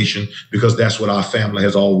affiliation because that's what our family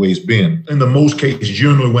has always been. In the most cases,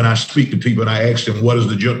 generally when I speak to people and I ask them, what is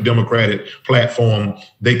the Democratic platform?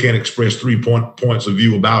 They can't express 3 points of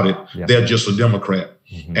view about it. Yeah. They're just a Democrat.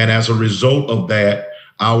 Mm-hmm. And as a result of that,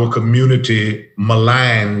 our community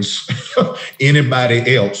maligns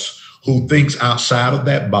anybody else who thinks outside of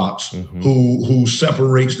that box, Mm-hmm. who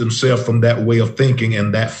separates themselves from that way of thinking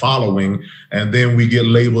and that following. And then we get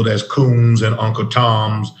labeled as coons and Uncle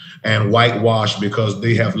Toms and whitewashed because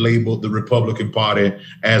they have labeled the Republican Party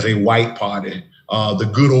as a white party. The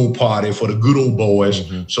good old party for the good old boys.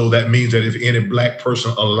 Mm-hmm. So that means that if any black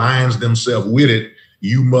person aligns themselves with it,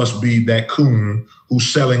 you must be that coon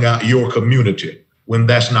who's selling out your community, when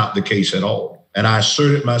that's not the case at all. And I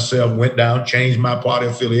asserted myself, went down, changed my party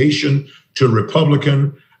affiliation to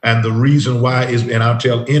Republican. And the reason why is, and I'll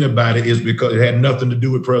tell anybody, is because it had nothing to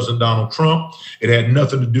do with President Donald Trump. It had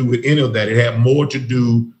nothing to do with any of that. It had more to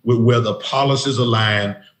do with where the policies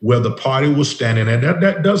aligned, where the party was standing. And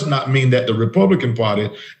that does not mean that the Republican Party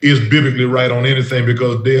is biblically right on anything,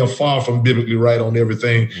 because they are far from biblically right on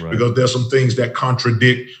everything, Right. because there's some things that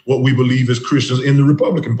contradict what we believe as Christians in the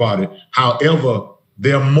Republican Party. However,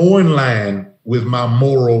 they're more in line with my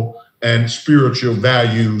moral and spiritual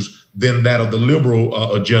values than that of the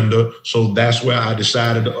liberal agenda. So that's where I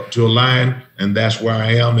decided to align, and that's where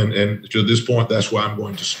I am. And to this point, that's where I'm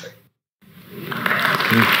going to stay.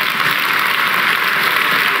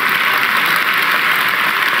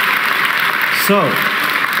 So,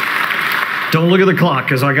 don't look at the clock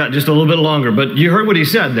because I got just a little bit longer, but you heard what he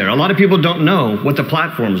said there. A lot of people don't know what the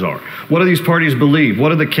platforms are. What do these parties believe?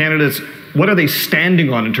 What are the candidates, what are they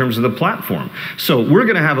standing on in terms of the platform? So we're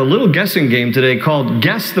going to have a little guessing game today called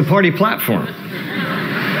Guess the Party Platform.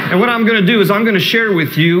 And what I'm going to do is I'm going to share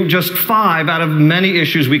with you just 5 out of many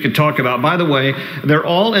issues we could talk about. By the way, they're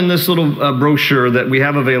all in this little brochure that we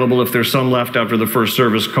have available, if there's some left after the first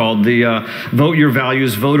service, called the Vote Your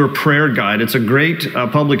Values Voter Prayer Guide. It's a great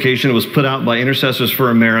publication. It was put out by Intercessors for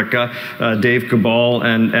America. Dave Cabal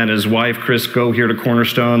and his wife, Chris, go here to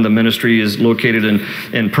Cornerstone. The ministry is located in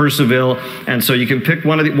Purcellville. And so you can pick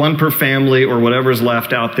one per family or whatever is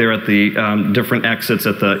left out there at the different exits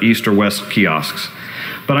at the east or west kiosks.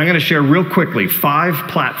 But I'm going to share real quickly 5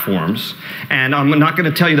 platforms, and I'm not going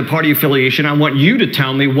to tell you the party affiliation. I want you to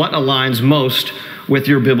tell me what aligns most with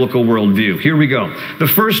your biblical worldview. Here we go. The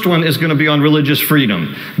first one is going to be on religious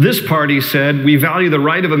freedom. This party said, we value the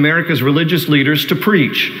right of America's religious leaders to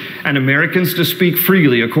preach and Americans to speak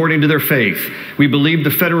freely according to their faith. We believe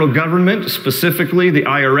the federal government, specifically the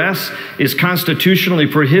IRS, is constitutionally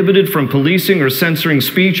prohibited from policing or censoring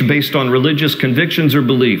speech based on religious convictions or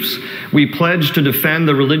beliefs. We pledge to defend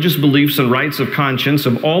the religious beliefs and rights of conscience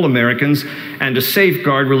of all Americans and to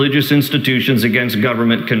safeguard religious institutions against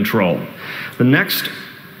government control. The next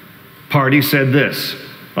party said this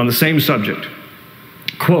on the same subject.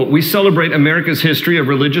 Quote, we celebrate America's history of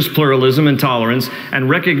religious pluralism and tolerance and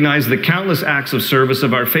recognize the countless acts of service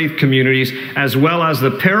of our faith communities, as well as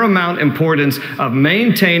the paramount importance of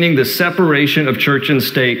maintaining the separation of church and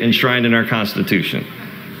state enshrined in our Constitution.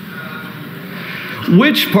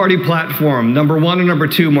 Which party platform, number 1 and number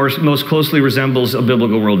 2, most closely resembles a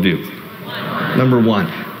biblical worldview? Number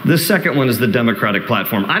 1. The second one is the Democratic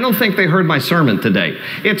platform. I don't think they heard my sermon today.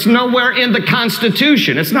 It's nowhere in the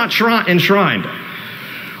Constitution. It's not enshrined.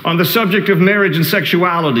 On the subject of marriage and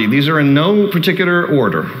sexuality, these are in no particular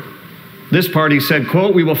order. This party said,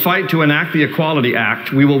 quote, "We will fight to enact the Equality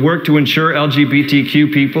Act. We will work to ensure LGBTQ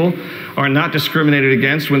people are not discriminated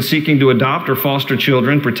against when seeking to adopt or foster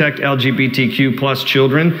children, protect LGBTQ plus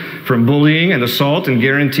children from bullying and assault, and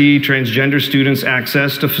guarantee transgender students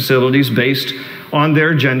access to facilities based on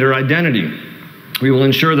their gender identity. We will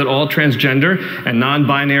ensure that all transgender and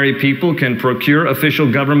non-binary people can procure official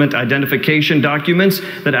government identification documents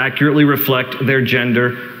that accurately reflect their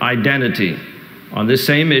gender identity." On this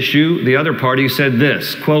same issue, the other party said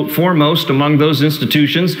this, quote, "Foremost among those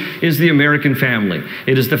institutions is the American family.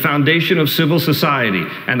 It is the foundation of civil society,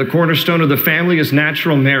 and the cornerstone of the family is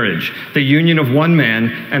natural marriage, the union of one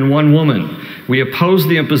man and one woman. We oppose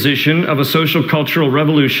the imposition of a social cultural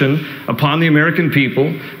revolution upon the American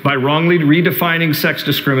people by wrongly redefining sex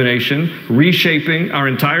discrimination, reshaping our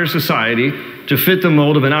entire society to fit the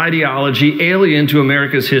mold of an ideology alien to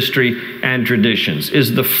America's history and traditions."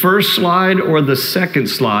 Is the first slide or the second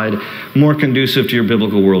slide more conducive to your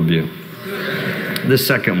biblical worldview? The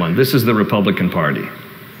second one. This is the Republican Party.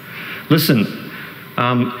 Listen,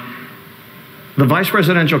 the vice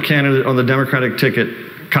presidential candidate on the Democratic ticket,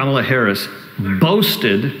 Kamala Harris,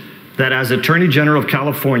 boasted that as Attorney General of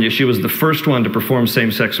California, she was the first one to perform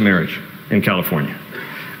same-sex marriage in California.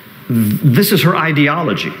 This is her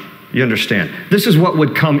ideology. You understand? This is what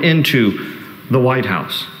would come into the White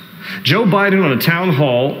House. Joe Biden on a town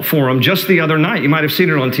hall forum just the other night, you might have seen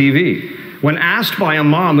it on TV, when asked by a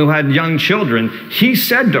mom who had young children, he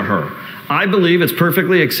said to her, "I believe it's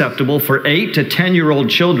perfectly acceptable for 8 to 10-year-old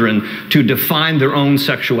children to define their own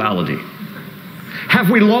sexuality." Have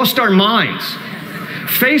we lost our minds?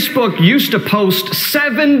 Facebook used to post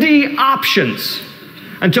 70 options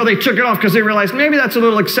until they took it off because they realized maybe that's a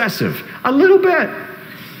little excessive. A little bit.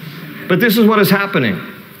 But this is what is happening.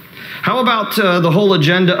 How about the whole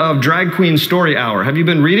agenda of Drag Queen Story Hour? Have you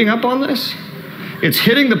been reading up on this? It's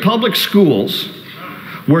hitting the public schools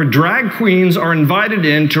where drag queens are invited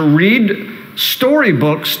in to read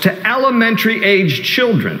storybooks to elementary age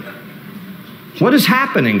children. What is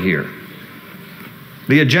happening here?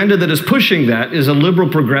 The agenda that is pushing that is a liberal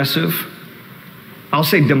progressive, I'll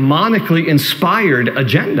say demonically inspired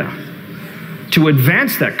agenda to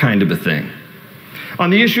advance that kind of a thing. On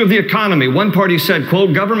the issue of the economy, one party said,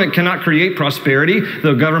 quote, "Government cannot create prosperity,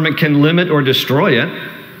 though government can limit or destroy it.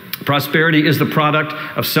 Prosperity is the product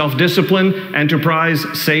of self-discipline, enterprise,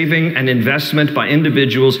 saving, and investment by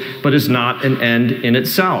individuals, but is not an end in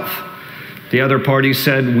itself." The other party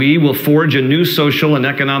said, "We will forge a new social and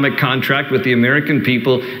economic contract with the American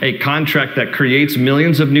people, a contract that creates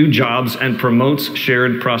millions of new jobs and promotes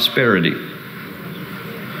shared prosperity."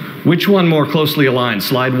 Which one more closely aligned,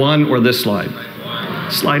 slide one or this slide?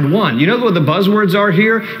 Slide one. You know what the buzzwords are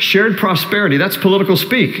here? Shared prosperity. That's political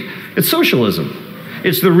speak. It's socialism.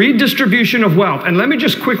 It's the redistribution of wealth. And let me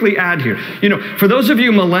just quickly add here. You know, for those of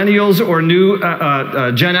you millennials or new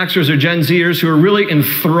Gen Xers or Gen Zers who are really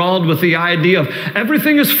enthralled with the idea of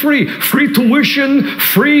everything is free, free tuition,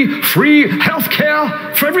 free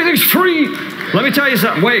healthcare, everything's free. Let me tell you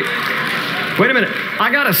something. Wait a minute.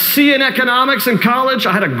 I got a C in economics in college.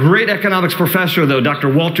 I had a great economics professor, though, Dr.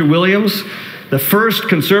 Walter Williams, the first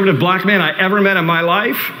conservative black man I ever met in my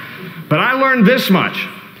life. But I learned this much.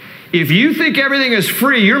 If you think everything is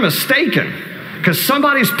free, you're mistaken, because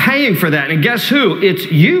somebody's paying for that. And guess who? It's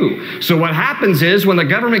you. So what happens is when the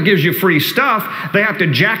government gives you free stuff, they have to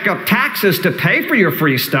jack up taxes to pay for your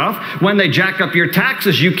free stuff. When they jack up your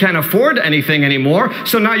taxes, you can't afford anything anymore.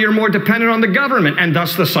 So now you're more dependent on the government, and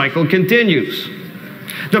thus the cycle continues.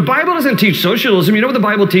 The Bible doesn't teach socialism. You know what the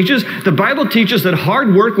Bible teaches? The Bible teaches that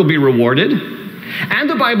hard work will be rewarded. And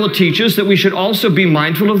the Bible teaches that we should also be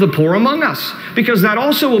mindful of the poor among us, because that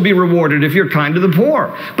also will be rewarded if you're kind to the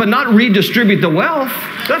poor, but not redistribute the wealth.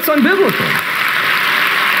 That's unbiblical.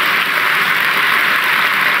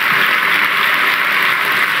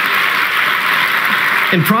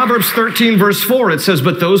 In Proverbs 13, verse 4, it says,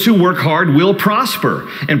 "But those who work hard will prosper."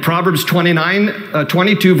 In Proverbs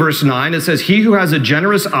 22, verse 9, it says, "He who has a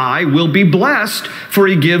generous eye will be blessed, for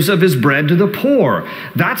he gives of his bread to the poor."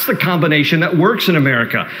 That's the combination that works in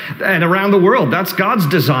America and around the world. That's God's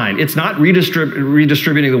design. It's not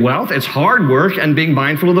redistributing the wealth. It's hard work and being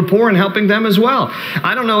mindful of the poor and helping them as well.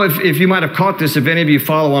 I don't know if you might have caught this, if any of you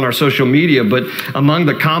follow on our social media, but among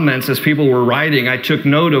the comments as people were writing, I took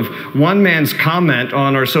note of one man's comment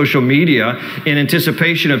on our social media in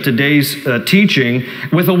anticipation of today's teaching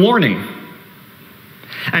with a warning.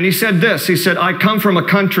 And he said this, he said, "I come from a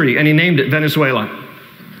country," and he named it Venezuela.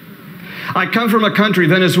 "I come from a country,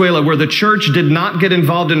 Venezuela, where the church did not get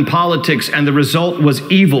involved in politics and the result was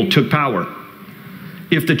evil took power.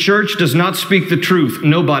 If the church does not speak the truth,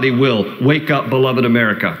 nobody will. Wake up, beloved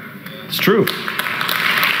America." It's true. It's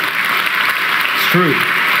true.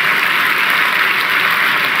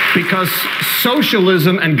 Because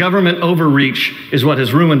socialism and government overreach is what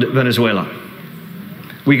has ruined Venezuela.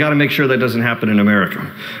 We got to make sure that doesn't happen in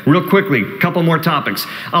America. Real quickly, a couple more topics.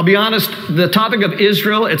 I'll be honest, the topic of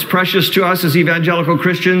Israel, it's precious to us as evangelical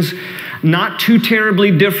Christians. Not too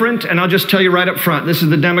terribly different, and I'll just tell you right up front, this is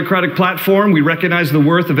the Democratic platform. We recognize the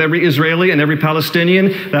worth of every Israeli and every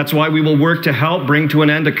Palestinian. That's why we will work to help bring to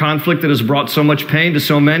an end a conflict that has brought so much pain to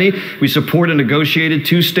so many. We support a negotiated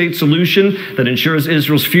two-state solution that ensures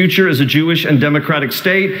Israel's future as a Jewish and democratic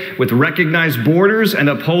state with recognized borders and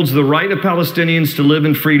upholds the right of Palestinians to live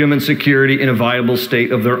in freedom and security in a viable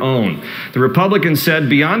state of their own. The Republicans said,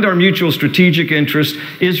 beyond our mutual strategic interest,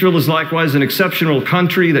 Israel is likewise an exceptional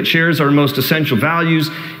country that shares our most essential values.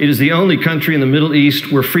 It is the only country in the Middle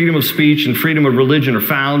East where freedom of speech and freedom of religion are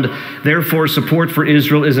found. Therefore, support for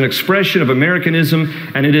Israel is an expression of Americanism,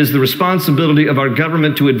 and it is the responsibility of our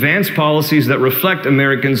government to advance policies that reflect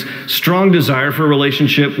Americans' strong desire for a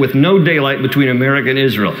relationship with no daylight between America and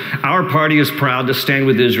Israel. Our party is proud to stand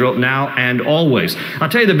with Israel now and always. I'll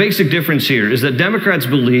tell you the basic difference here is that Democrats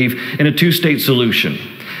believe in a two-state solution.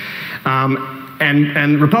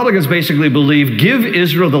 And Republicans basically believe, give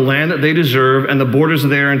Israel the land that they deserve and the borders that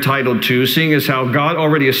they are entitled to, seeing as how God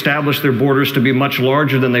already established their borders to be much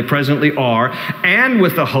larger than they presently are, and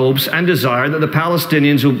with the hopes and desire that the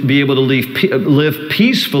Palestinians will be able to live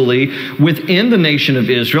peacefully within the nation of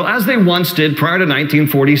Israel, as they once did prior to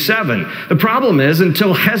 1947. The problem is,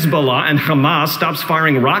 until Hezbollah and Hamas stops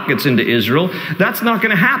firing rockets into Israel, that's not going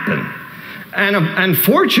to happen. And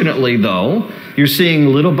unfortunately, though, you're seeing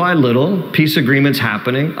little by little peace agreements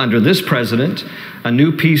happening under this president, a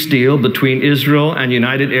new peace deal between Israel and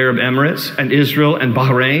United Arab Emirates and Israel and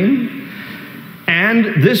Bahrain.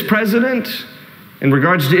 And this president, in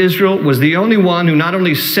regards to Israel, was the only one who not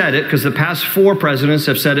only said it, because the past 4 presidents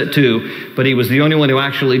have said it too, but he was the only one who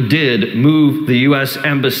actually did move the U.S.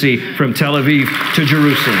 embassy from Tel Aviv to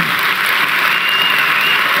Jerusalem.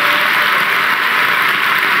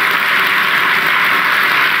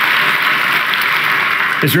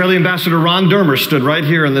 Israeli Ambassador Ron Dermer stood right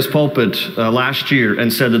here in this pulpit last year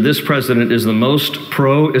and said that this president is the most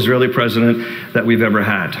pro-Israeli president that we've ever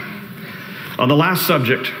had. On the last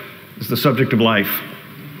subject is the subject of life.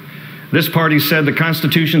 This party said the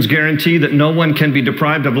Constitution's guarantee that no one can be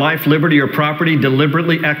deprived of life, liberty, or property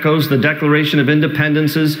deliberately echoes the Declaration of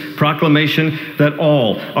Independence's proclamation that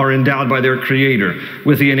all are endowed by their Creator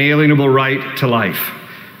with the inalienable right to life.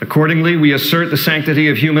 Accordingly, we assert the sanctity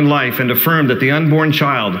of human life and affirm that the unborn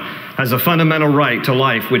child has a fundamental right to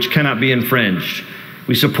life which cannot be infringed.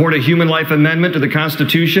 We support a human life amendment to the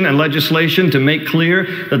Constitution and legislation to make clear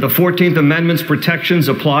that the 14th Amendment's protections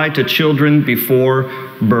apply to children before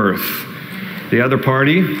birth. The other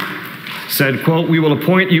party said, quote, we will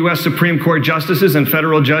appoint U.S. Supreme Court justices and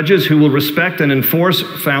federal judges who will respect and enforce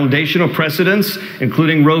foundational precedents,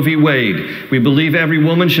 including Roe v. Wade. We believe every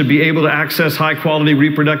woman should be able to access high-quality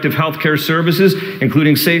reproductive health care services,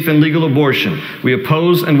 including safe and legal abortion. We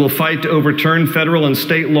oppose and will fight to overturn federal and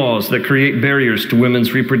state laws that create barriers to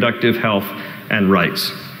women's reproductive health and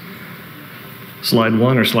rights. Slide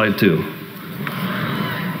 1 or slide 2?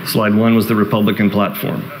 Slide 1 was the Republican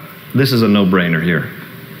platform. This is a no-brainer here.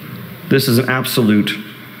 This is an absolute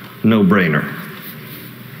no-brainer.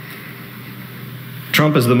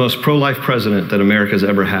 Trump is the most pro-life president that America's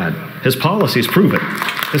ever had. His policies prove it.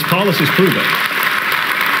 His policies prove it.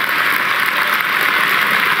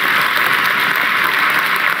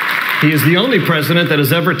 He is the only president that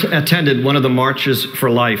has ever attended one of the marches for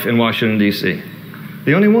life in Washington, D.C.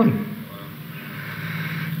 The only one.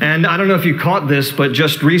 And I don't know if you caught this, but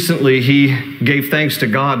just recently he gave thanks to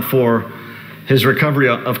God for his recovery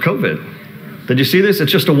of COVID. Did you see this?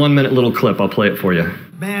 It's just a 1-minute little clip. I'll play it for you.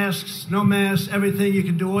 Masks, no masks, everything. You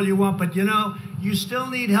can do all you want, but you know, you still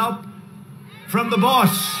need help from the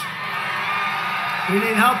boss. We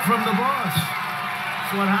need help from the boss.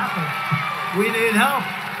 That's what happened. We need help.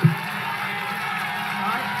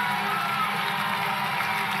 Right?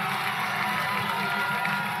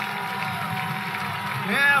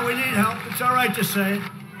 Yeah, we need help. It's all right to say it.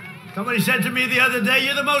 Somebody said to me the other day,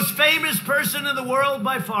 you're the most famous person in the world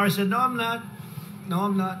by far. I said, no, I'm not. No,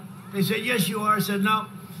 I'm not. They said, yes, you are. I said, no.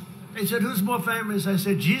 They said, who's more famous? I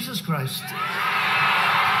said, Jesus Christ.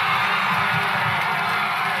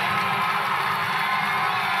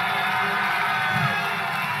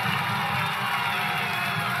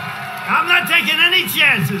 I'm not taking any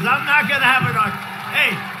chances. I'm not going to have an argument.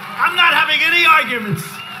 Hey, I'm not having any arguments.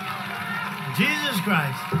 Jesus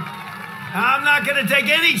Christ. I'm not going to take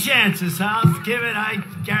any chances. I'll give it, I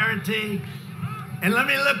guarantee. And let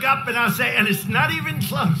me look up and I'll say, and it's not even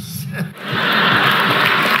close.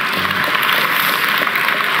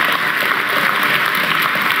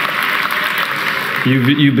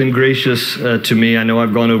 You've been gracious to me. I know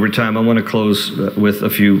I've gone over time. I want to close with a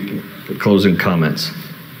few closing comments.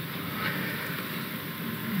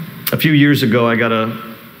 A few years ago, I got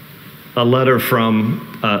a letter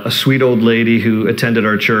from a sweet old lady who attended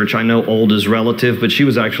our church. I know old is relative, but she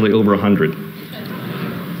was actually over 100.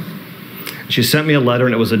 She sent me a letter,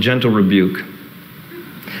 and it was a gentle rebuke.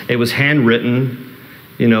 It was handwritten,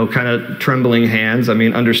 you know, kind of trembling hands. I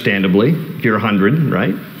mean, understandably, if you're 100,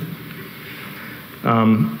 right?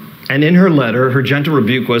 And in her letter, her gentle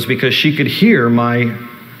rebuke was because she could hear my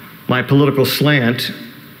political slant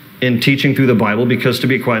in teaching through the Bible, because to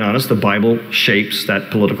be quite honest, the Bible shapes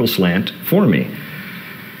that political slant for me.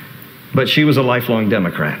 But she was a lifelong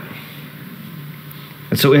Democrat.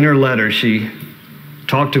 And so in her letter, she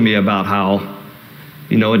talked to me about how,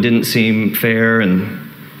 you know, it didn't seem fair, and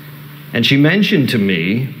she mentioned to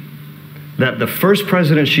me that the first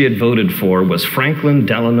president she had voted for was Franklin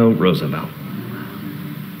Delano Roosevelt.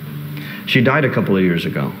 She died a couple of years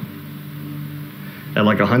ago at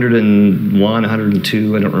like 101,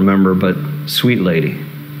 102, I don't remember, but sweet lady.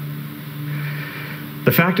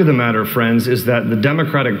 The fact of the matter, friends, is that the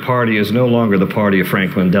Democratic Party is no longer the party of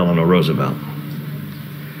Franklin Delano Roosevelt.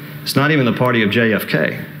 It's not even the party of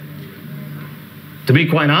JFK. To be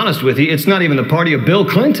quite honest with you, it's not even the party of Bill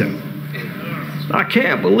Clinton. I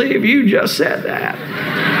can't believe you just said that.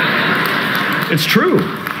 It's true.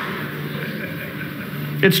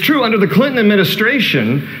 It's true. Under the Clinton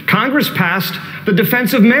administration, Congress passed the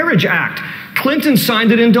Defense of Marriage Act. Clinton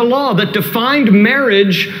signed it into law that defined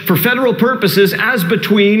marriage for federal purposes as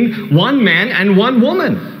between one man and one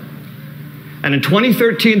woman. And in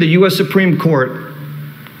 2013, the U.S. Supreme Court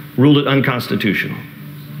ruled it unconstitutional.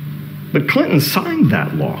 But Clinton signed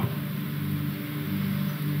that law.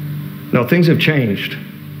 No, things have changed.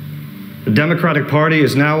 The Democratic Party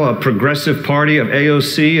is now a progressive party of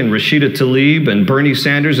AOC and Rashida Tlaib and Bernie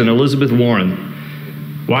Sanders and Elizabeth Warren.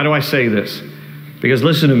 Why do I say this? Because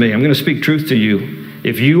listen to me, I'm going to speak truth to you.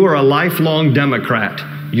 If you are a lifelong Democrat,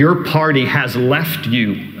 your party has left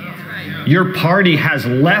you. Your party has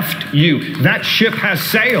left you. That ship has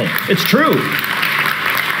sailed. It's true.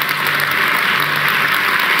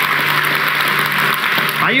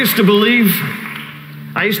 I used to believe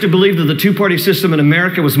that the two-party system in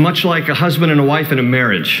America was much like a husband and a wife in a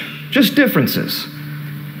marriage. Just differences.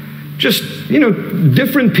 Just, you know,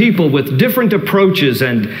 different people with different approaches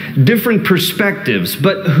and different perspectives,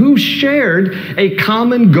 but who shared a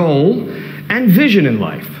common goal and vision in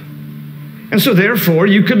life. And so therefore,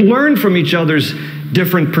 you could learn from each other's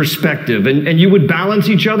different perspective, and you would balance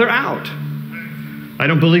each other out. I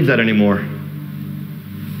don't believe that anymore.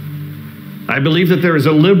 I believe that there is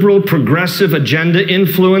a liberal, progressive agenda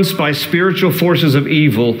influenced by spiritual forces of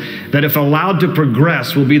evil that, if allowed to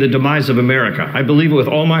progress, will be the demise of America. I believe it with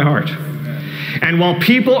all my heart. And while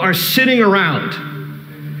people are sitting around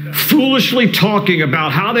foolishly talking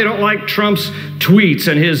about how they don't like Trump's tweets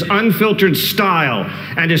and his unfiltered style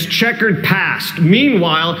and his checkered past,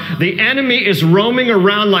 meanwhile, the enemy is roaming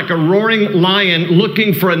around like a roaring lion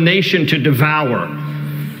looking for a nation to devour.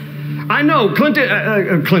 I know Trump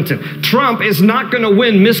is not going to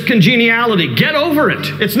win miscongeniality. Get over it.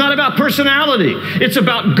 It's not about personality. It's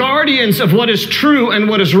about guardians of what is true and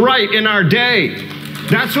what is right in our day.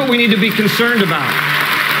 That's what we need to be concerned about.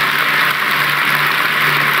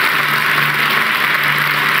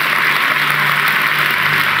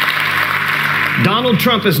 Donald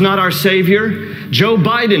Trump is not our Savior. Joe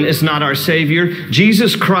Biden is not our Savior.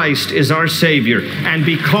 Jesus Christ is our Savior. And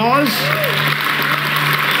because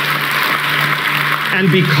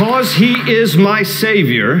he is my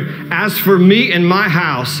Savior, as for me and my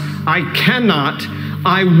house,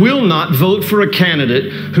 I will not vote for a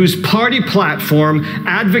candidate whose party platform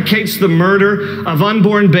advocates the murder of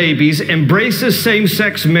unborn babies, embraces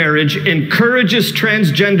same-sex marriage, encourages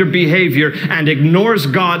transgender behavior, and ignores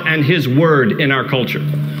God and his word in our culture.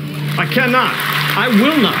 I cannot. I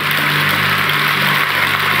will not.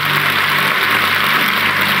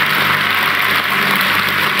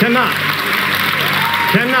 Cannot.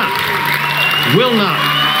 Will not.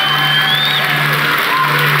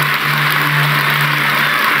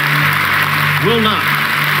 Will not.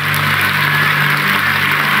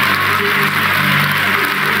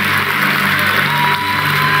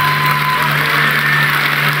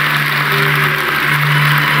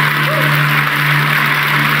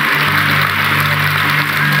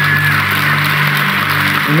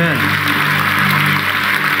 Amen.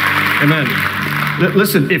 Amen.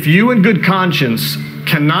 Listen, if you in good conscience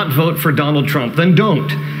cannot vote for Donald Trump, then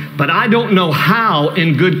don't. But I don't know how,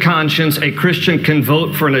 in good conscience, a Christian can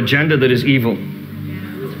vote for an agenda that is evil.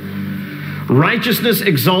 Righteousness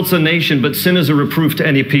exalts a nation, but sin is a reproof to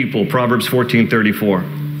any people, Proverbs 14:34.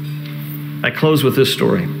 I close with this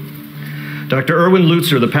story. Dr. Erwin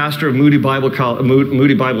Lutzer, the pastor of Moody Bible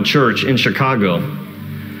Church in Chicago,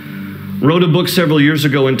 wrote a book several years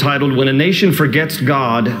ago entitled, When a Nation Forgets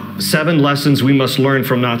God, 7 Lessons We Must Learn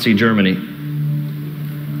from Nazi Germany.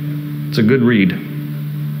 It's a good read.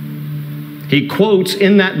 He quotes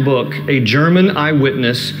in that book a German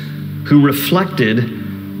eyewitness who reflected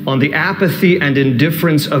on the apathy and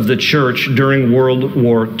indifference of the church during World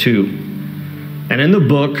War II. And in the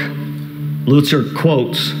book, Lutzer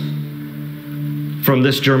quotes from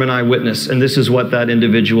this German eyewitness, and this is what that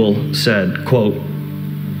individual said, quote,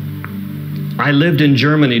 I lived in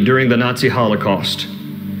Germany during the Nazi Holocaust.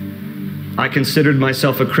 I considered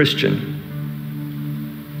myself a Christian.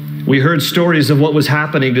 We heard stories of what was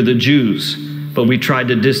happening to the Jews, but we tried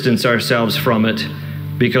to distance ourselves from it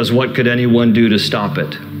because what could anyone do to stop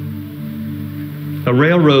it? A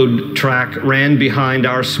railroad track ran behind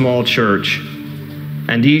our small church,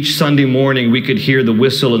 and each Sunday morning we could hear the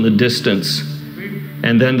whistle in the distance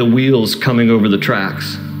and then the wheels coming over the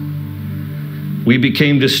tracks. We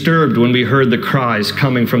became disturbed when we heard the cries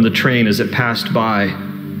coming from the train as it passed by.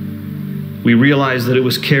 We realized that it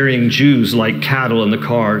was carrying Jews like cattle in the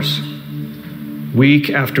cars. Week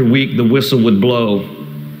after week, the whistle would blow.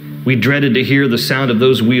 We dreaded to hear the sound of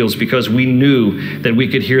those wheels because we knew that we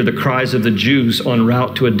could hear the cries of the Jews en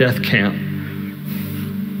route to a death camp.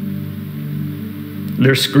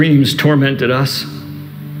 Their screams tormented us.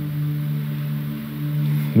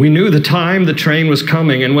 We knew the time the train was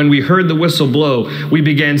coming, and when we heard the whistle blow, we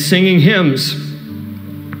began singing hymns.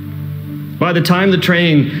 By the time the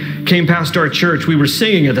train came past our church, we were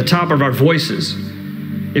singing at the top of our voices.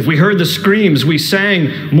 If we heard the screams, we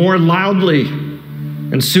sang more loudly,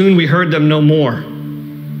 and soon we heard them no more.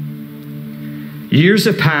 Years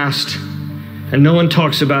have passed, and no one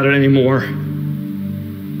talks about it anymore.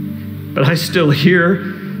 But I still hear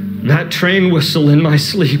that train whistle in my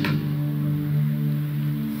sleep.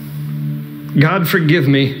 God, forgive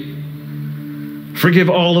me. Forgive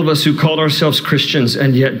all of us who called ourselves Christians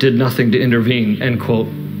and yet did nothing to intervene, end quote.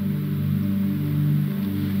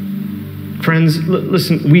 Friends,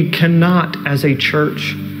 listen, we cannot, as a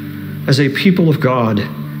church, as a people of God,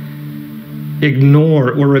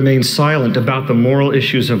 ignore or remain silent about the moral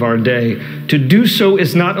issues of our day. To do so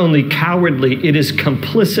is not only cowardly, it is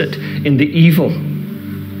complicit in the evil.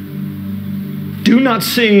 Do not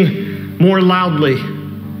sing more loudly.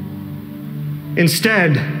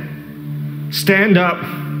 Instead, stand up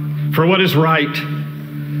for what is right.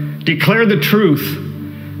 Declare the truth.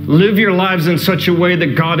 Live your lives in such a way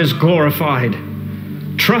that God is glorified.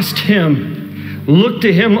 Trust Him. Look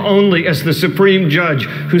to Him only as the supreme judge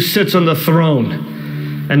who sits on the throne.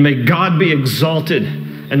 And may God be exalted,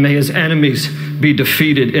 and may His enemies be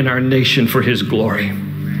defeated in our nation for His glory.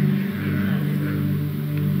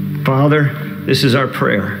 Father, this is our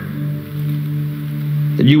prayer.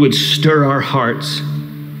 That you would stir our hearts,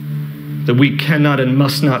 that we cannot and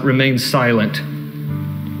must not remain silent,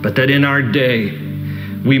 but that in our day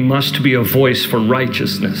we must be a voice for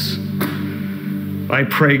righteousness. I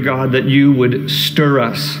pray, God, that you would stir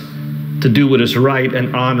us to do what is right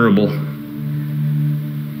and honorable,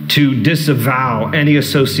 to disavow any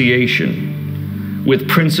association with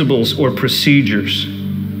principles or procedures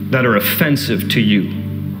that are offensive to you,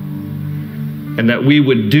 and that we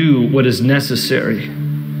would do what is necessary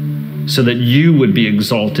so that you would be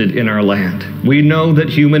exalted in our land. We know that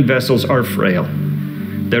human vessels are frail.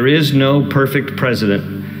 There is no perfect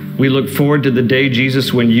president. We look forward to the day,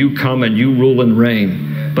 Jesus, when you come and you rule and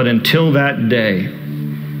reign. But until that day,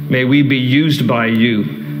 may we be used by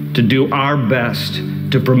you to do our best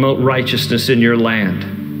to promote righteousness in your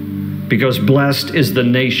land. Because blessed is the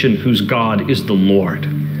nation whose God is the Lord.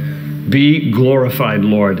 Be glorified,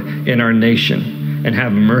 Lord, in our nation, and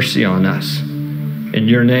have mercy on us. In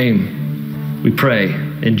your name, we pray.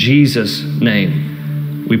 In Jesus'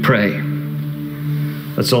 name, we pray.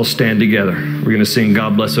 Let's all stand together. We're going to sing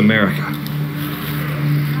God Bless America.